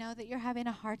 I know that you're having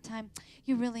a hard time.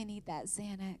 You really need that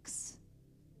Xanax.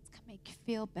 It's going to make you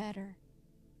feel better.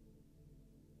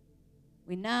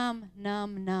 We numb.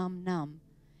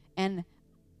 And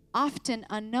often,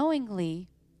 unknowingly,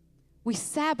 we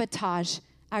sabotage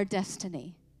our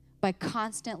destiny by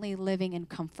constantly living in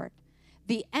comfort.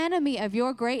 The enemy of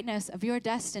your greatness, of your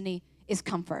destiny, is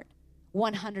comfort,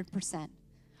 100%.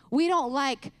 We don't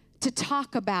like to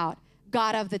talk about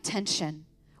God of the tension.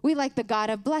 We like the God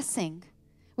of blessing.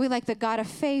 We like the God of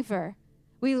favor.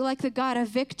 We like the God of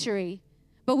victory.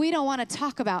 But we don't want to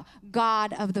talk about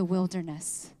God of the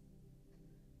wilderness.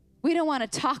 We don't want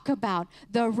to talk about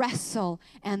the wrestle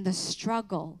and the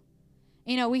struggle.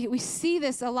 You know, we see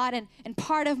this a lot, and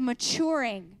part of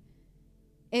maturing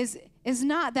is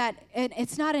not that,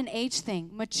 it's not an age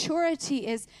thing. Maturity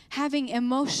is having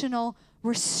emotional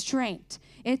restraint.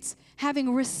 It's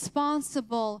having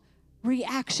responsible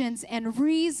reactions and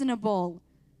reasonable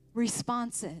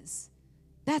responses.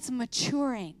 That's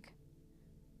maturing.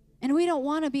 And we don't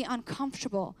want to be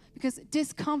uncomfortable because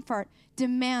discomfort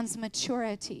demands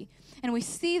maturity. And we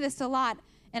see this a lot,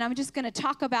 and I'm just going to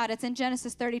talk about it. It's in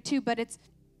Genesis 32, but it's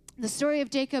the story of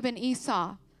Jacob and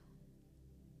Esau.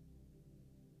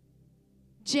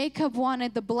 Jacob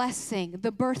wanted the blessing,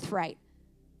 the birthright.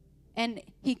 And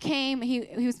he came, he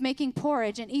was making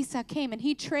porridge, and Esau came, and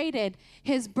he traded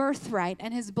his birthright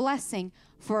and his blessing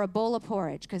for a bowl of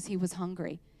porridge because he was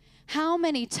hungry. How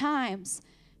many times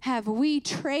have we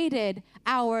traded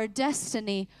our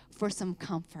destiny for some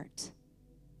comfort?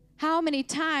 How many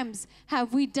times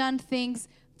have we done things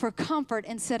for comfort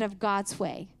instead of God's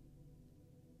way?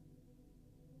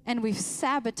 And we've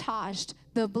sabotaged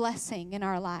the blessing in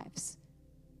our lives.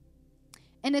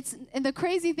 And the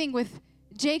crazy thing with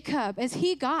Jacob is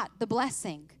he got the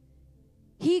blessing.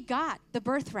 He got the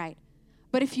birthright.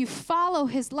 But if you follow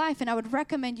his life, and I would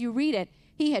recommend you read it,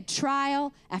 he had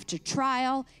trial after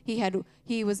trial.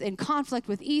 He was in conflict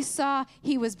with Esau.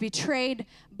 He was betrayed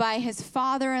by his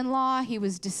father-in-law. He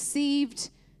was deceived.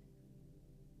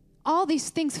 All these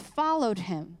things followed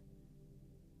him.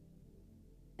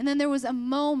 And then there was a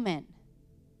moment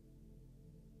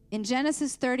in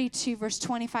Genesis 32, verse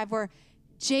 25, where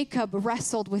Jacob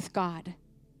wrestled with God.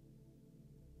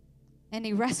 And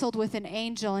he wrestled with an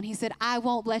angel, and he said, I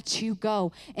won't let you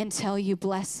go until you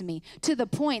bless me. To the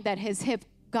point that his hip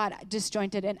got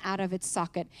disjointed and out of its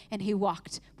socket, and he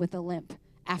walked with a limp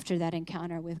after that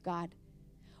encounter with God.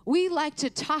 We like to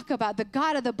talk about the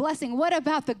God of the blessing. What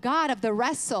about the God of the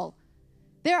wrestle?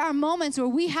 There are moments where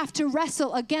we have to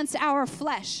wrestle against our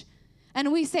flesh.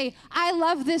 And we say, I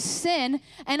love this sin,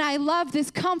 and I love this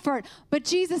comfort, but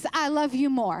Jesus, I love you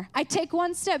more. I take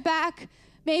one step back,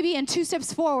 maybe, and 2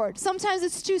 steps forward. Sometimes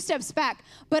it's 2 steps back,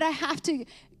 but I have to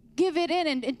give it in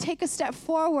and take a step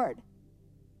forward.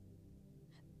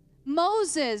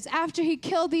 Moses, after he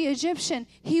killed the Egyptian,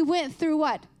 he went through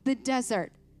what? The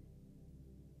desert.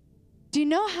 Do you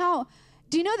know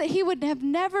that he would have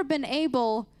never been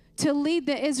able to lead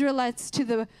the Israelites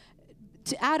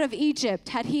out of Egypt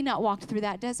had he not walked through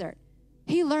that desert?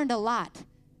 He learned a lot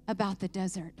about the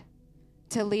desert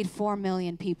to lead 4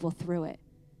 million people through it.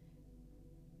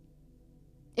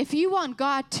 If you want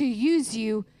God to use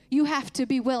you, you have to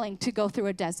be willing to go through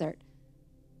a desert,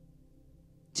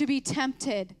 to be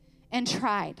tempted and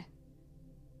tried,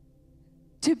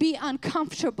 to be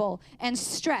uncomfortable and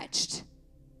stretched.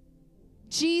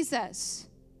 Jesus,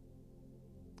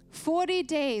 40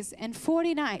 days and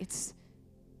 40 nights,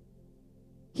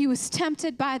 he was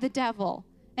tempted by the devil,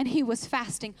 and he was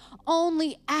fasting.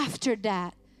 Only after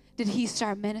that did he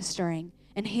start ministering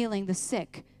and healing the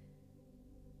sick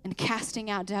and casting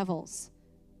out devils.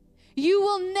 You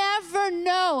will never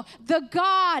know the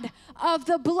God of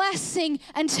the blessing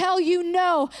until you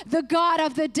know the God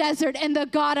of the desert and the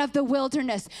God of the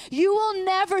wilderness. You will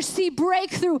never see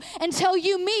breakthrough until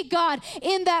you meet God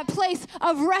in that place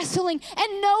of wrestling,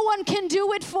 and no one can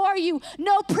do it for you.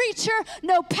 No preacher,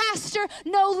 no pastor,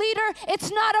 no leader. It's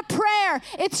not a prayer.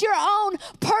 It's your own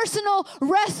personal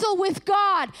wrestle with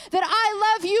God, that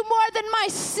I love you more than my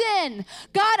sin.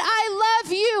 God, I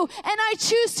love you, and I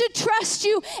choose to trust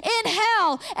you in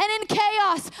hell and in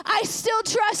chaos. I still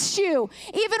trust you.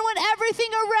 Even when everything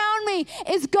around me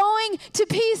is going to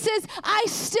pieces, I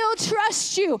still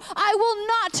trust you. I will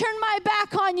not turn my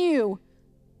back on you.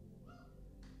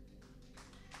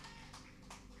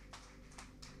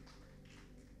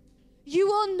 You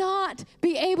will not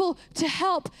be able to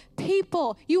help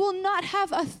people. You will not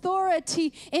have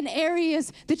authority in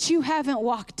areas that you haven't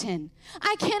walked in.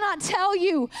 I cannot tell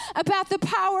you about the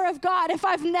power of God if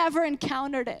I've never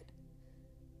encountered it.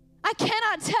 I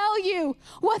cannot tell you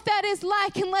what that is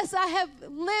like unless I have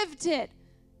lived it.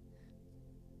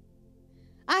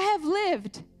 I have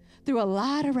lived through a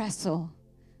lot of wrestle.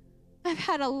 I've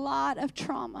had a lot of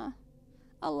trauma,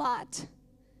 a lot.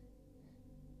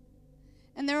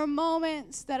 And there were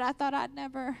moments that I thought I'd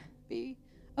never be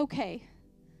okay.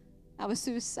 I was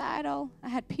suicidal. I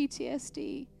had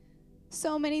PTSD.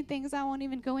 So many things I won't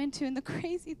even go into. And the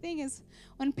crazy thing is,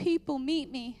 when people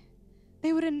meet me,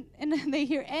 and they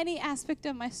hear any aspect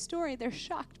of my story, they're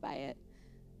shocked by it.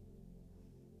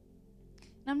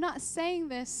 And I'm not saying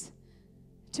this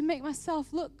to make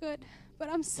myself look good, but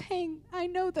I'm saying I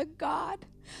know the God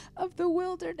of the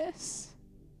wilderness.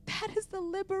 That is the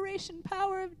liberation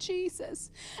power of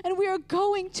Jesus. And we are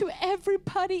going to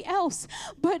everybody else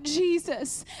but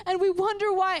Jesus. And we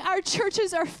wonder why our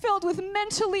churches are filled with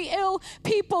mentally ill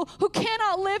people who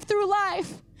cannot live through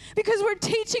life. Because we're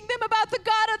teaching them about the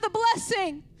God of the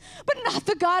blessing, but not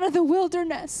the God of the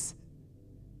wilderness.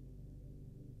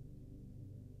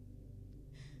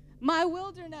 My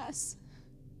wilderness,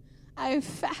 I have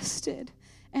fasted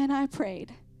and I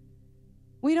prayed.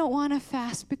 We don't want to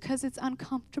fast because it's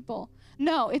uncomfortable.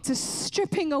 No, it's a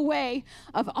stripping away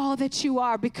of all that you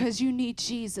are because you need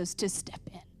Jesus to step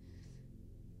in.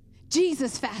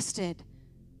 Jesus fasted.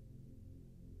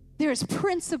 There's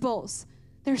principles.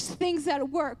 There's things that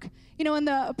work. You know, when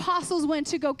the apostles went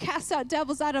to go cast out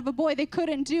devils out of a boy, they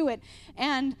couldn't do it.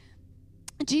 And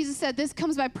Jesus said, this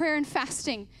comes by prayer and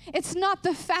fasting. It's not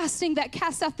the fasting that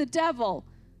casts out the devil.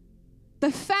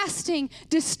 The fasting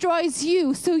destroys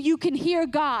you so you can hear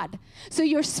God, so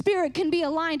your spirit can be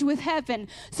aligned with heaven,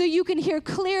 so you can hear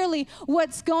clearly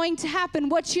what's going to happen,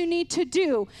 what you need to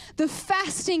do. The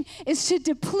fasting is to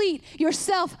deplete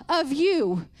yourself of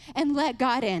you and let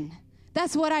God in.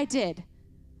 That's what I did.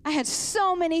 I had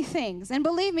so many things, and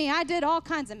believe me, I did all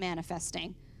kinds of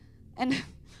manifesting. And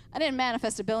I didn't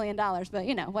manifest $1 billion, but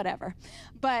you know, whatever.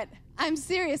 But I'm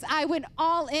serious. I went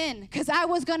all in because I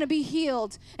was going to be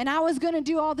healed and I was going to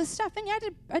do all this stuff. And yeah,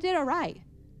 I did all right.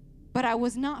 But I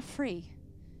was not free.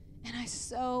 And I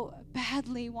so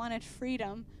badly wanted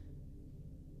freedom.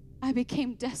 I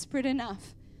became desperate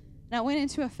enough. And I went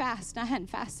into a fast. And I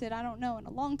hadn't fasted, I don't know, in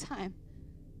a long time.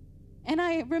 And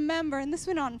I remember, and this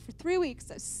went on for 3 weeks,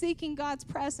 of seeking God's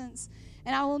presence.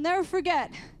 And I will never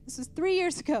forget, this was 3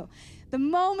 years ago, the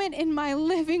moment in my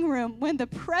living room when the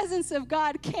presence of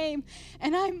God came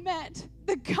and I met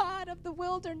the God of the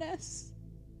wilderness.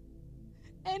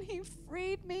 And he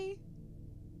freed me.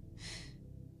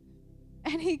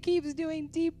 And he keeps doing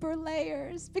deeper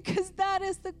layers because that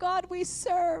is the God we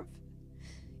serve.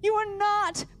 You are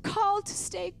not called to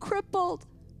stay crippled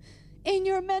in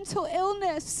your mental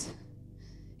illness.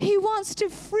 He wants to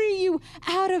free you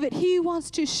out of it. He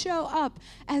wants to show up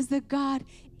as the God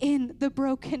in the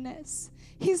brokenness.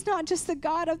 He's not just the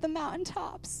God of the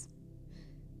mountaintops.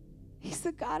 He's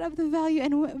the God of the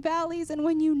valleys. And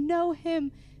when you know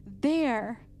him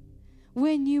there,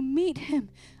 when you meet him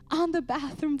on the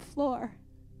bathroom floor,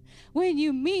 when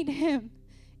you meet him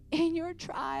in your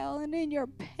trial and in your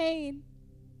pain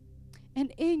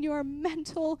and in your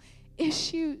mental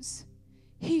issues,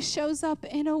 he shows up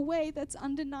in a way that's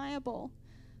undeniable.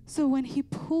 So when he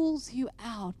pulls you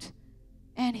out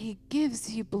and he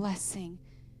gives you blessing,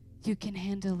 you can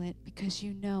handle it because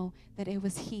you know that it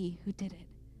was he who did it.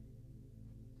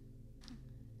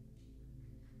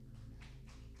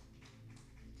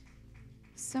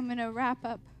 So I'm going to wrap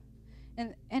up.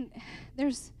 And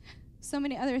there's so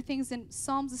many other things, and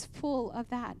Psalms is full of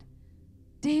that.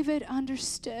 David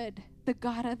understood the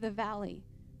God of the valley.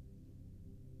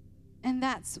 And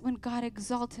that's when God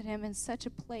exalted him in such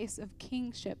a place of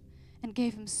kingship and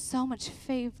gave him so much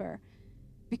favor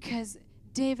because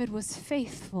David was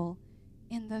faithful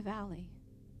in the valley.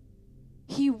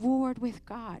 He warred with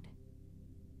God.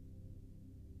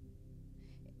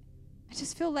 I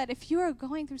just feel that if you are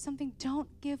going through something, don't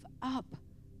give up.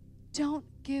 Don't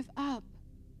give up.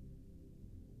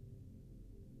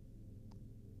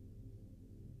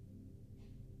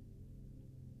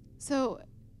 So,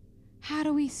 how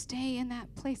do we stay in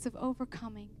that place of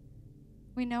overcoming?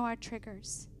 We know our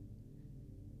triggers.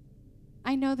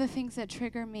 I know the things that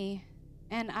trigger me,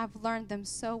 and I've learned them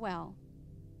so well.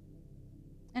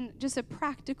 And just a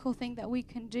practical thing that we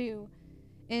can do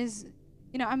is,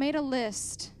 I made a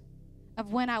list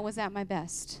of when I was at my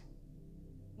best,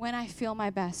 when I feel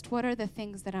my best. What are the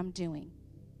things that I'm doing?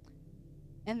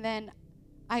 And then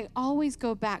I always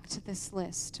go back to this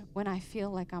list when I feel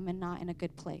like I'm not in a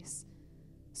good place.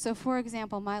 So, for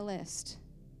example, my list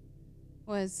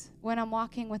was when I'm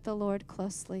walking with the Lord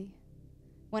closely,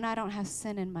 when I don't have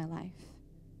sin in my life,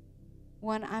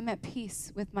 when I'm at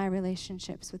peace with my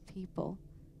relationships with people,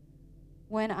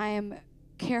 when I am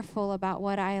careful about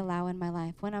what I allow in my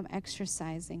life, when I'm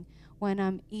exercising, when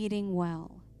I'm eating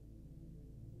well,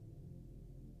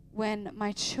 when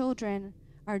my children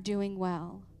are doing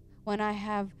well, when I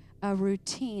have a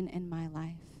routine in my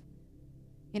life.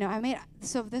 You know,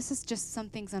 so this is just some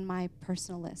things on my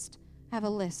personal list. I have a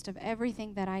list of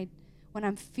everything that when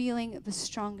I'm feeling the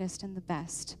strongest and the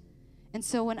best. And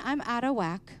so when I'm out of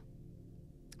whack,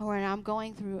 or when I'm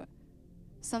going through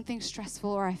something stressful,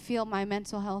 or I feel my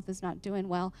mental health is not doing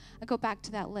well, I go back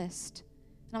to that list.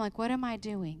 And I'm like, what am I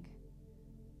doing?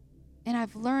 And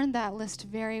I've learned that list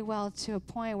very well to a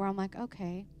point where I'm like,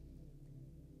 okay,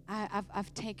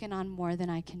 I've taken on more than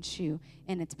I can chew,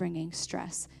 and it's bringing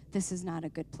stress. This is not a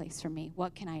good place for me.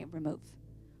 What can I remove?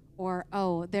 Or,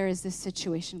 oh, there is this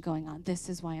situation going on. This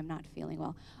is why I'm not feeling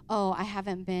well. Oh, I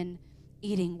haven't been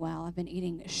eating well. I've been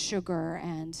eating sugar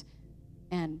and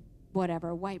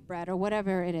whatever, white bread or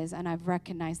whatever it is, and I've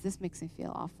recognized this makes me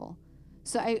feel awful.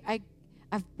 So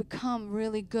I've become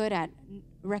really good at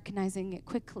recognizing it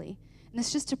quickly. And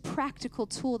it's just a practical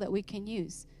tool that we can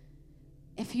use.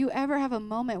 If you ever have a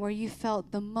moment where you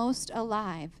felt the most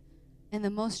alive and the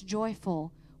most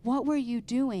joyful, what were you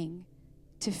doing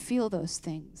to feel those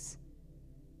things?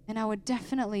 And I would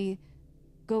definitely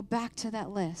go back to that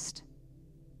list.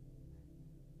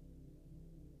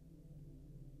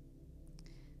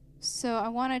 So I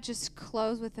want to just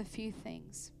close with a few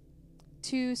things.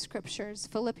 2 scriptures,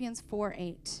 Philippians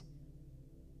 4:8.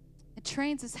 It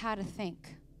trains us how to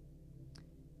think.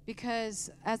 Because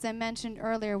as I mentioned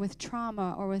earlier, with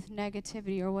trauma or with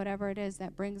negativity or whatever it is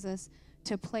that brings us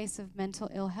to a place of mental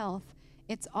ill health,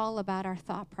 it's all about our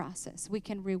thought process. We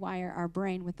can rewire our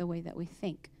brain with the way that we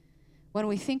think. When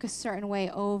we think a certain way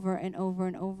over and over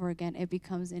and over again, it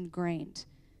becomes ingrained,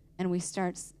 and we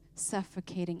start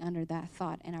suffocating under that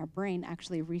thought, and our brain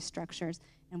actually restructures,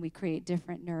 and we create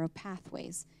different neural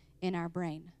pathways in our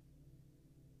brain.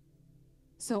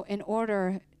 So in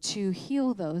order to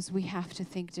heal those, we have to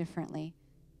think differently.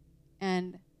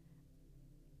 And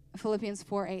Philippians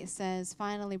 4:8 says,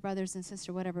 finally, brothers and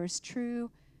sisters, whatever is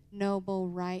true, noble,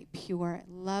 right, pure,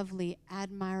 lovely,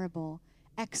 admirable,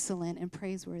 excellent, and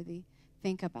praiseworthy,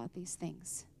 think about these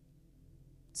things.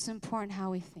 It's important how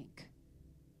we think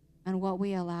and what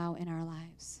we allow in our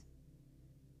lives.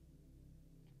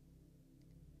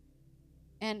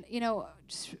 And, you know,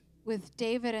 just with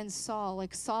David and Saul,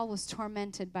 like Saul was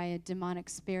tormented by a demonic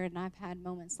spirit, and I've had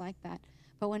moments like that.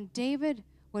 But when David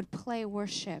would play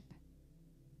worship,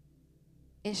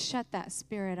 it shut that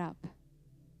spirit up.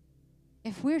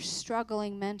 If we're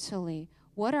struggling mentally,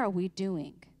 what are we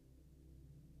doing?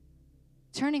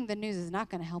 Turning the news is not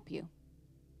going to help you.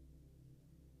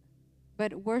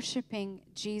 But worshiping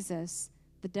Jesus,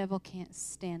 the devil can't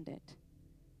stand it.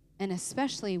 And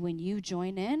especially when you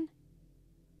join in,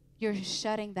 you're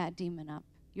shutting that demon up.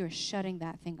 You're shutting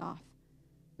that thing off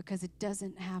because it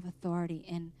doesn't have authority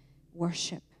in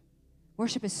worship.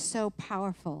 Worship is so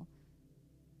powerful.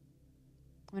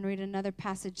 I'm going to read another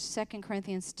passage, 2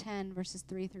 Corinthians 10, verses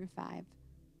 3 through 5.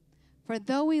 For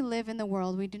though we live in the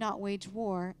world, we do not wage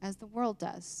war as the world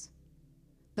does.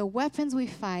 The weapons we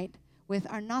fight with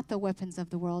are not the weapons of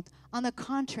the world. On the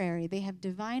contrary, they have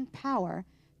divine power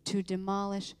to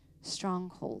demolish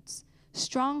strongholds.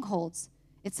 Strongholds,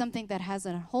 it's something that has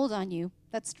a hold on you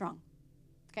that's strong,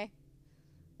 okay?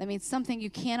 That means something you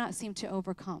cannot seem to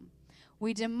overcome.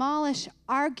 We demolish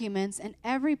arguments and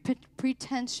every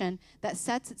pretension that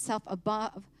sets itself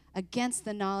above against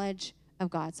the knowledge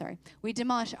of God. We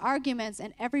demolish arguments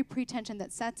and every pretension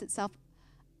that sets itself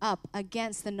up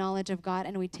against the knowledge of God,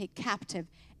 and we take captive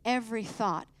every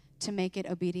thought to make it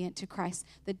obedient to Christ.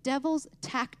 The devil's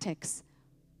tactics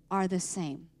are the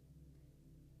same.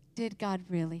 Did God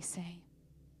really say?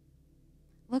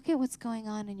 Look at what's going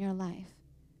on in your life.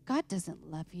 God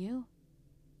doesn't love you.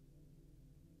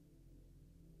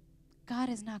 God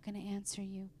is not going to answer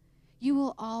you. You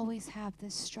will always have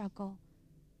this struggle.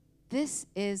 This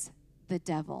is the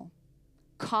devil.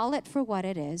 Call it for what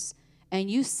it is, and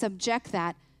you subject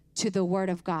that to the word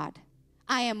of God.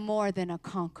 I am more than a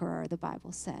conqueror, the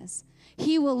Bible says.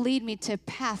 He will lead me to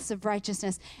paths of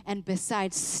righteousness and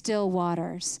beside still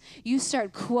waters. You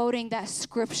start quoting that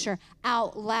scripture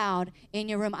out loud in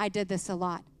your room. I did this a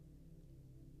lot.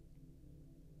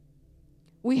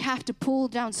 We have to pull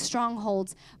down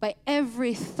strongholds by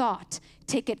every thought.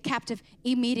 Take it captive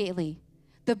immediately.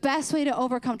 The best way to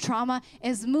overcome trauma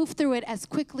is move through it as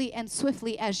quickly and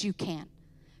swiftly as you can.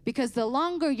 Because the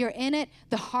longer you're in it,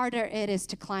 the harder it is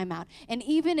to climb out. And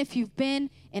even if you've been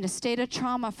in a state of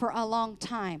trauma for a long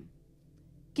time,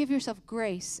 give yourself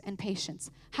grace and patience.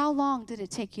 How long did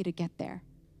it take you to get there?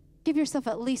 Give yourself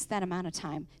at least that amount of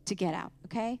time to get out,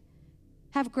 okay?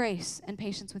 Have grace and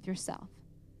patience with yourself.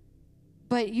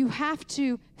 But you have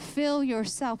to fill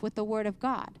yourself with the Word of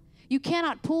God. You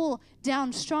cannot pull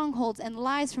down strongholds and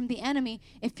lies from the enemy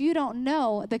if you don't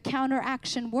know the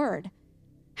counteraction word.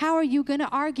 How are you going to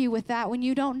argue with that when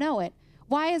you don't know it?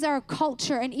 Why is our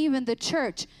culture and even the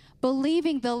church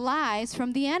believing the lies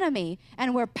from the enemy?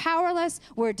 And we're powerless,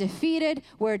 we're defeated,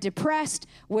 we're depressed,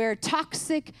 we're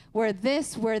toxic, we're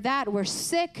this, we're that, we're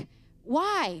sick.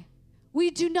 Why? We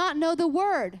do not know the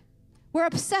word. We're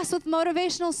obsessed with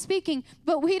motivational speaking,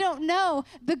 but we don't know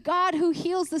the God who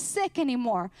heals the sick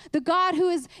anymore, the God who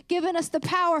has given us the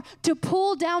power to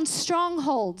pull down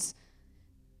strongholds.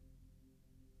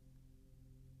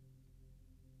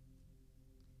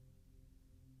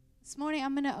 This morning,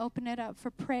 I'm going to open it up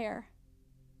for prayer.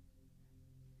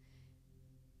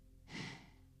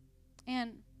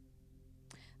 And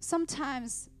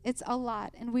sometimes it's a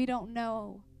lot, and we don't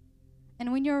know.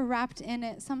 And when you're wrapped in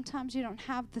it, sometimes you don't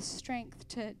have the strength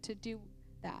to do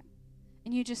that.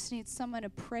 And you just need someone to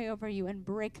pray over you and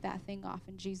break that thing off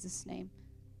in Jesus' name.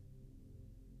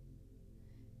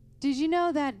 Did you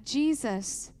know that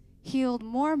Jesus healed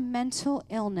more mental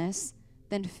illness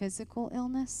than physical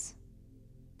illness?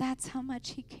 That's how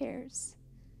much he cares.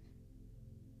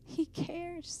 He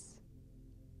cares.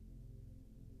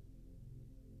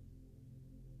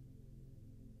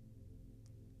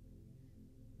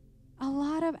 A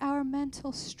lot of our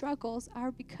mental struggles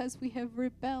are because we have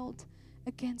rebelled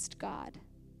against God.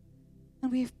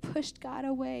 And we've pushed God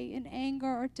away in anger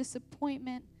or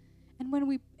disappointment. And when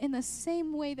we, in the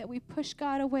same way that we push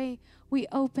God away, we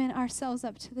open ourselves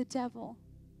up to the devil.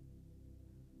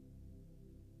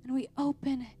 And we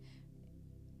open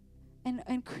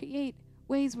and create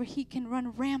ways where he can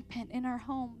run rampant in our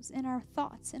homes, in our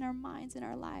thoughts, in our minds, in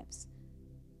our lives.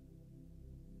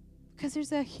 Because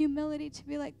there's a humility to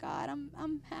be like, God,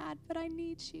 I'm mad, but I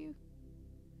need you.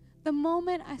 The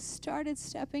moment I started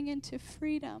stepping into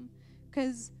freedom,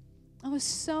 because I was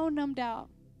so numbed out,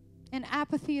 and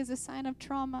apathy is a sign of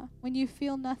trauma. When you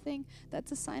feel nothing,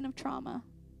 that's a sign of trauma.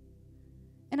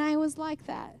 And I was like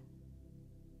that.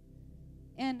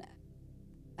 And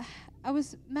I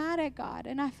was mad at God,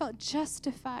 and I felt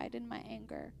justified in my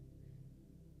anger.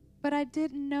 But I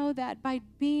didn't know that by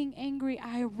being angry,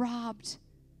 I robbed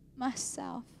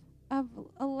myself of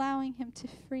allowing him to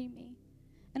free me.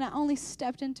 And I only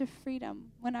stepped into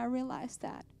freedom when I realized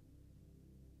that.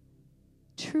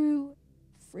 True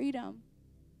freedom.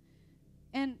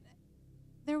 And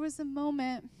there was a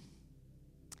moment,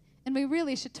 and we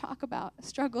really should talk about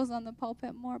struggles on the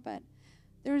pulpit more, but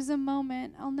there was a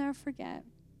moment I'll never forget.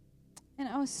 And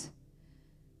I was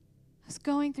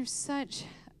going through such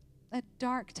a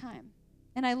dark time.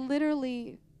 And I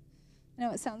literally, I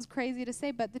know it sounds crazy to say,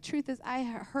 but the truth is I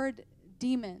heard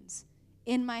demons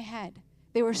in my head.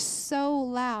 They were so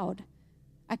loud.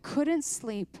 I couldn't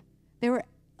sleep. They were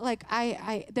like,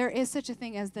 there is such a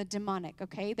thing as the demonic,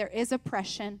 okay? There is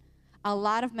oppression. A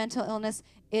lot of mental illness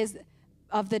is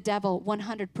of the devil,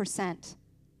 100%,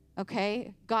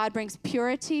 okay? God brings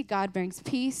purity. God brings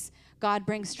peace. God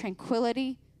brings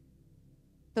tranquility.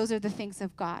 Those are the things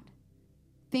of God.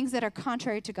 Things that are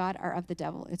contrary to God are of the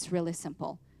devil. It's really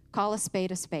simple. Call a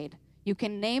spade a spade. You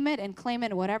can name it and claim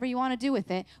it, whatever you want to do with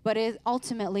it, but it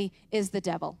ultimately is the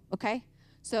devil, okay?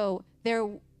 So there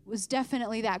was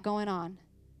definitely that going on.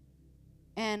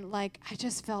 And like, I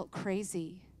just felt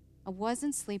crazy. I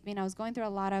wasn't sleeping. I was going through a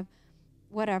lot of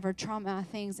whatever, trauma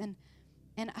things. And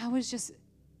I was just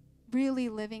really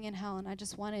living in hell, and I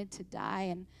just wanted to die.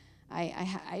 And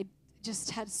I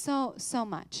just had so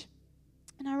much.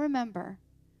 And I remember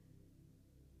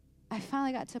I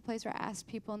finally got to a place where I asked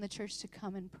people in the church to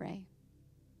come and pray.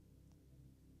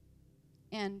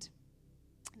 And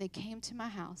they came to my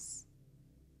house,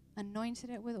 anointed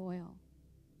it with oil,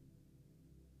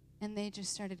 and they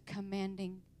just started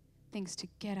commanding things to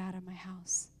get out of my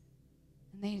house.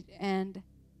 And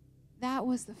that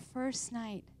was the first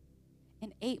night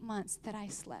in 8 months that I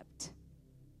slept.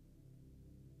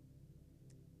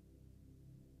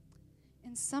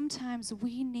 And sometimes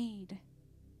we need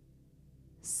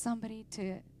somebody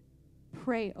to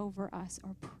pray over us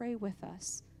or pray with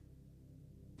us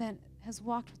that has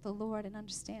walked with the Lord and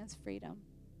understands freedom.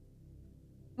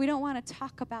 We don't want to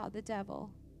talk about the devil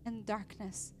and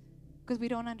darkness because we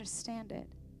don't understand it.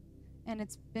 And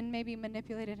it's been maybe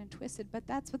manipulated and twisted, but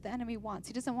that's what the enemy wants.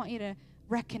 He doesn't want you to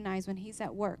recognize when he's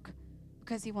at work.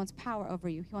 because he wants power over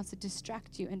you. He wants to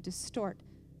distract you and distort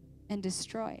and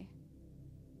destroy.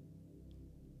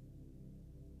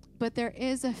 But there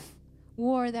is a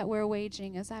war that we're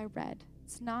waging, as I read.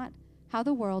 It's not how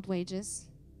the world wages.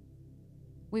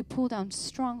 We pull down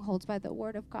strongholds by the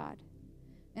word of God.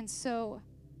 And so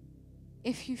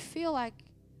if you feel like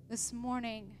this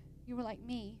morning you were like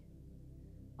me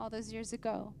all those years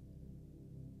ago,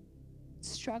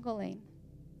 struggling,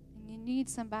 and you need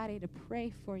somebody to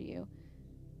pray for you,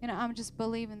 I'm just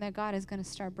believing that God is going to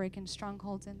start breaking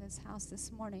strongholds in this house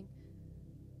this morning.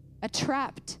 A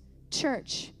trapped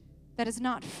church that is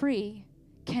not free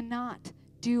cannot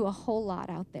do a whole lot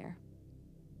out there.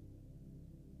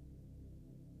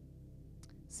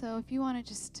 So if you want to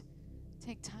just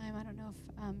take time, I don't know if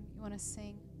you want to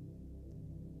sing.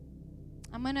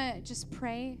 I'm going to just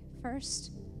pray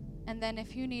first, and then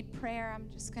if you need prayer, I'm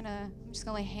just going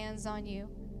to lay hands on you,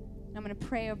 and I'm going to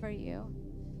pray over you,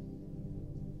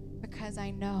 because I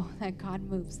know that God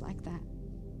moves like that.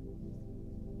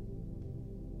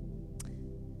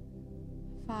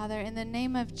 Father, in the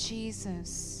name of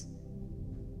Jesus,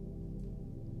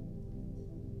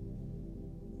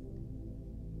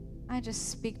 I just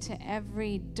speak to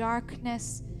every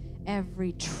darkness,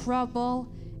 every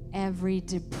trouble, every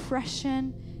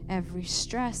depression, every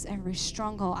stress, every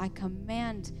stronghold. I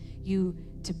command you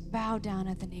to bow down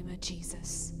at the name of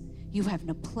Jesus. You have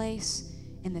no place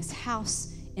in this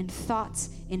house, in thoughts,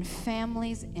 in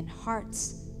families, in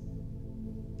hearts.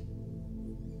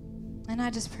 And I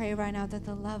just pray right now that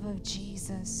the love of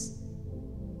Jesus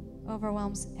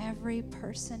overwhelms every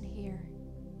person here.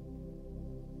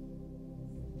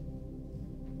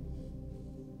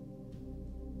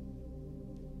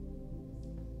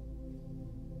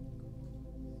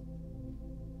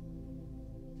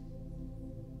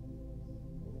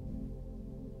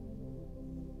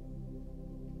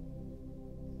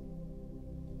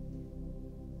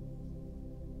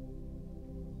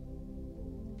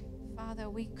 Father,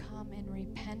 we come in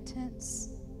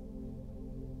repentance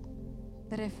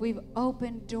that if we've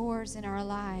opened doors in our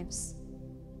lives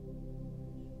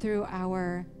through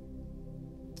our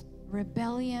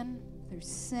rebellion, through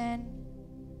sin,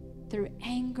 through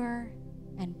anger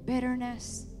and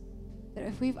bitterness, that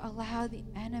if we've allowed the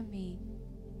enemy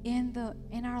in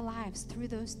our lives through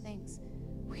those things,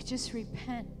 we just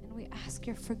repent and we ask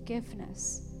your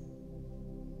forgiveness.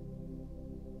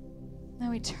 Now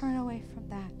we turn away from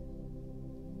that.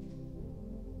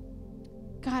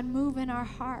 God, move in our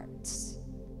hearts.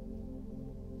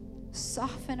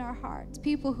 Soften our hearts.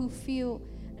 People who feel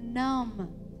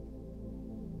numb,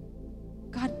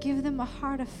 God, give them a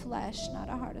heart of flesh, not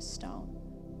a heart of stone.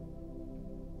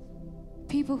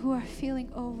 People who are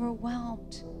feeling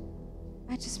overwhelmed,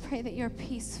 I just pray that your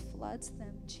peace floods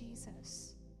them, Jesus.